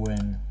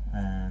doing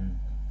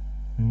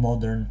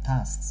modern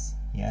tasks.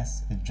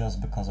 Yes, it's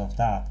just because of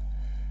that.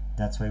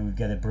 That's why we've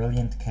got a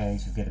brilliant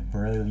case, we've got a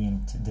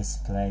brilliant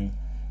display.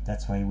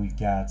 That's why we've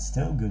got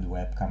still good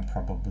webcam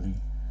probably.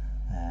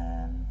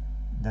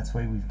 That's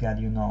why we've got,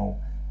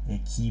 a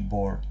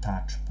keyboard,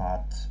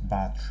 touchpad,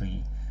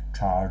 battery,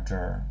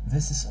 charger.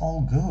 This is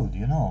all good,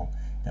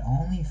 The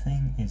only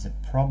thing is a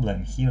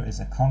problem here is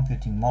a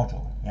computing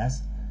module,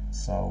 yes?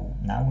 So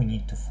now we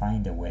need to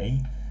find a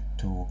way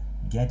to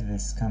get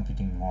this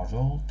computing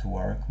module to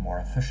work more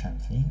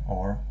efficiently,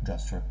 or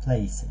just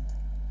replace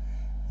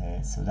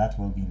it. So that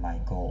will be my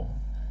goal,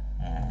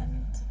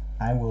 and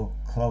I will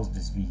close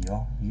this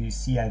video. You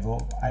see I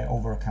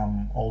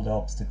overcome all the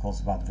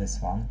obstacles but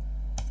this one.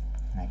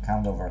 I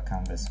can't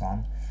overcome this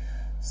one.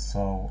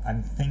 So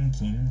I'm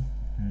thinking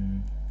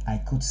I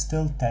could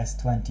still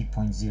test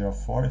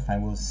 20.04 if I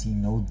will see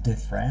no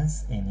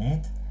difference in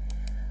it.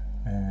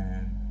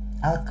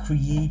 I'll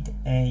create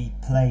a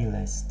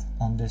playlist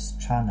on this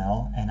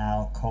channel and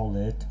I'll call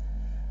it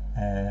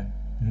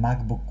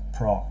MacBook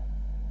Pro.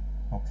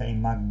 Okay,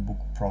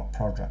 MacBook Pro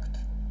project.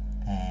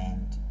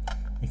 And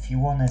if you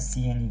want to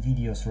see any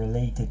videos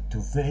related to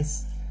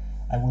this,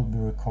 I will be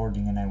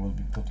recording and I will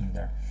be putting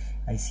there.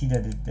 I see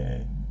that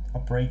the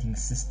operating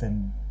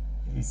system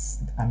is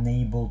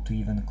unable to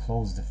even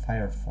close the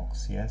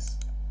Firefox, yes?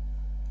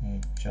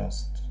 It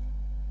just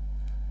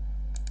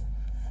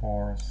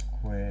force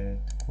quit,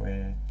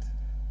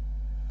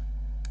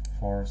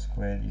 force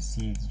quit. You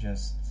see, it's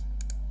just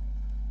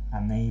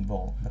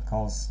unable,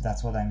 because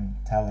that's what I'm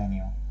telling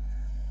you.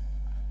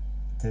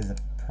 It is a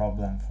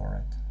problem for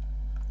it.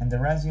 And the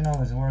rest,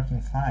 is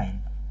working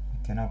fine. You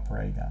can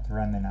operate that.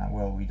 Remina,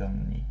 well, we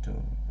don't need to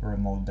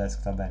remote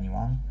desktop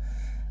anyone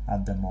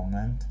at the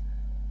moment.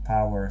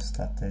 Power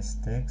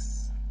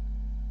statistics,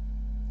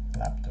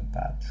 laptop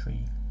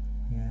battery,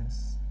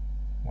 yes,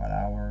 watt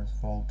hours,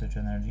 voltage,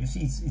 energy. You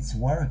see, it's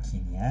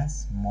working,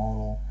 yes.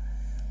 Model,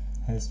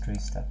 history,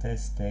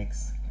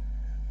 statistics.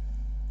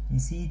 You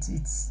see,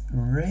 it's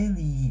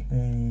really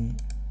a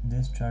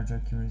discharge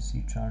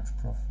accuracy, charge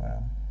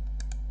profile.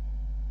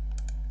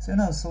 So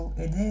so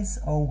it is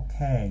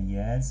okay,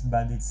 yes,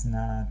 but it's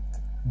not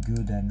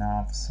good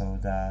enough so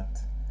that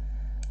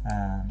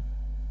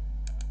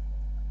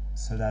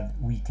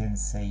we can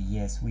say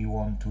yes, we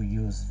want to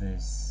use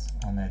this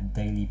on a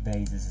daily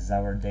basis as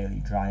our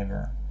daily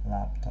driver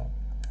laptop.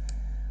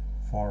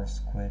 Force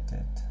quit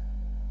it,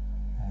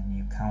 and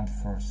you can't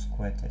force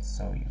quit it,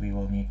 so we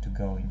will need to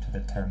go into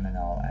the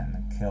terminal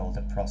and kill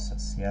the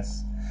process,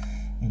 yes,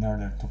 in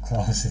order to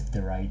close it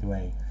the right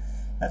way.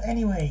 But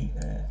anyway,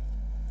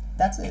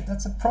 that's it.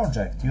 That's a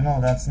project, you know,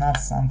 that's not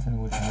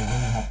something which I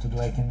really have to do.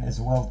 I can as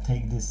well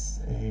take this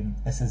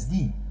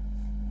SSD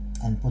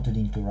and put it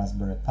into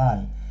Raspberry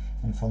Pi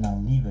and for now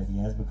leave it,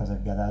 yes, because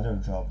I've got other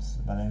jobs.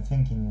 But I'm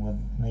thinking, well,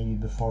 maybe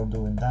before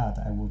doing that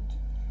I would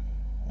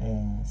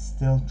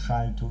still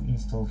try to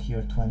install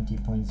here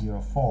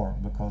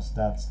 20.04, because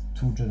that's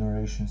 2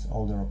 generations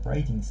older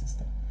operating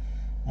system.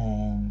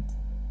 And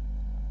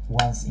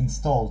once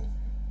installed,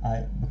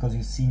 because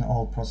you've seen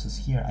all process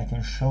here, I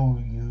can show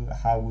you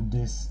how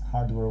this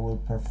hardware will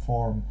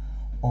perform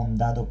on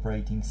that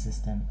operating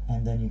system,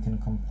 and then you can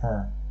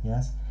compare.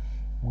 Yes,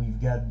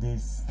 we've got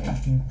this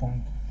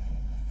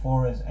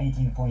 18.4 as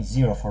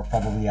 18.04.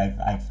 Probably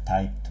I've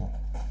typed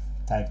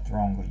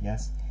wrongly.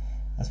 Yes,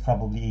 that's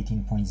probably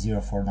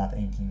 18.04, not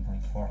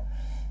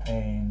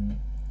 18.4.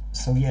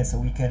 So yeah, so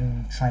we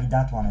can try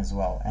that one as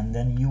well, and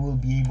then you will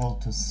be able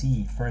to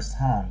see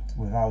firsthand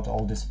without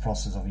all this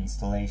process of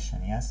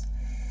installation. Yes.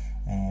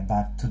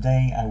 But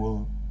today I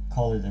will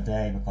call it a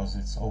day, because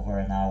it's over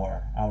an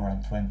hour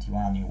and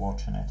 21 you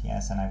watching it,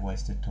 yes, and I've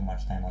wasted too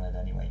much time on it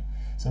anyway.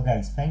 So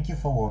guys, thank you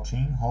for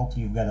watching.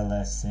 Hopefully you've got a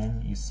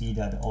lesson. You see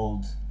that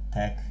old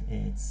tech,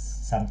 it's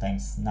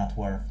sometimes not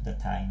worth the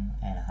time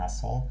and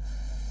hassle.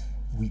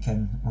 We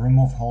can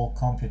remove whole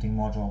computing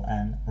module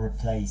and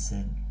replace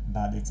it,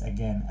 but it's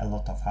again a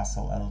lot of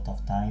hassle, a lot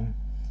of time.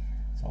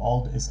 So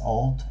old is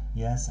old,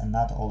 yes, and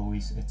not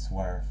always it's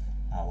worth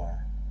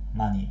our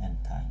money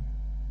and time,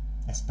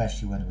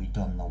 especially when we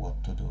don't know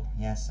what to do,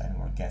 yes, and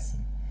we're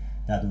guessing.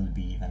 That will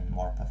be even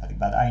more pathetic,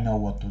 but I know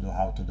what to do,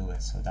 how to do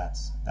it, so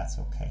that's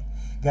okay.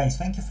 Guys,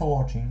 thank you for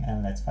watching,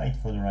 and let's fight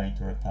for the right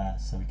to repair,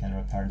 so we can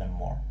repair them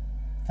more.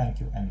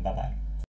 Thank you, and bye bye.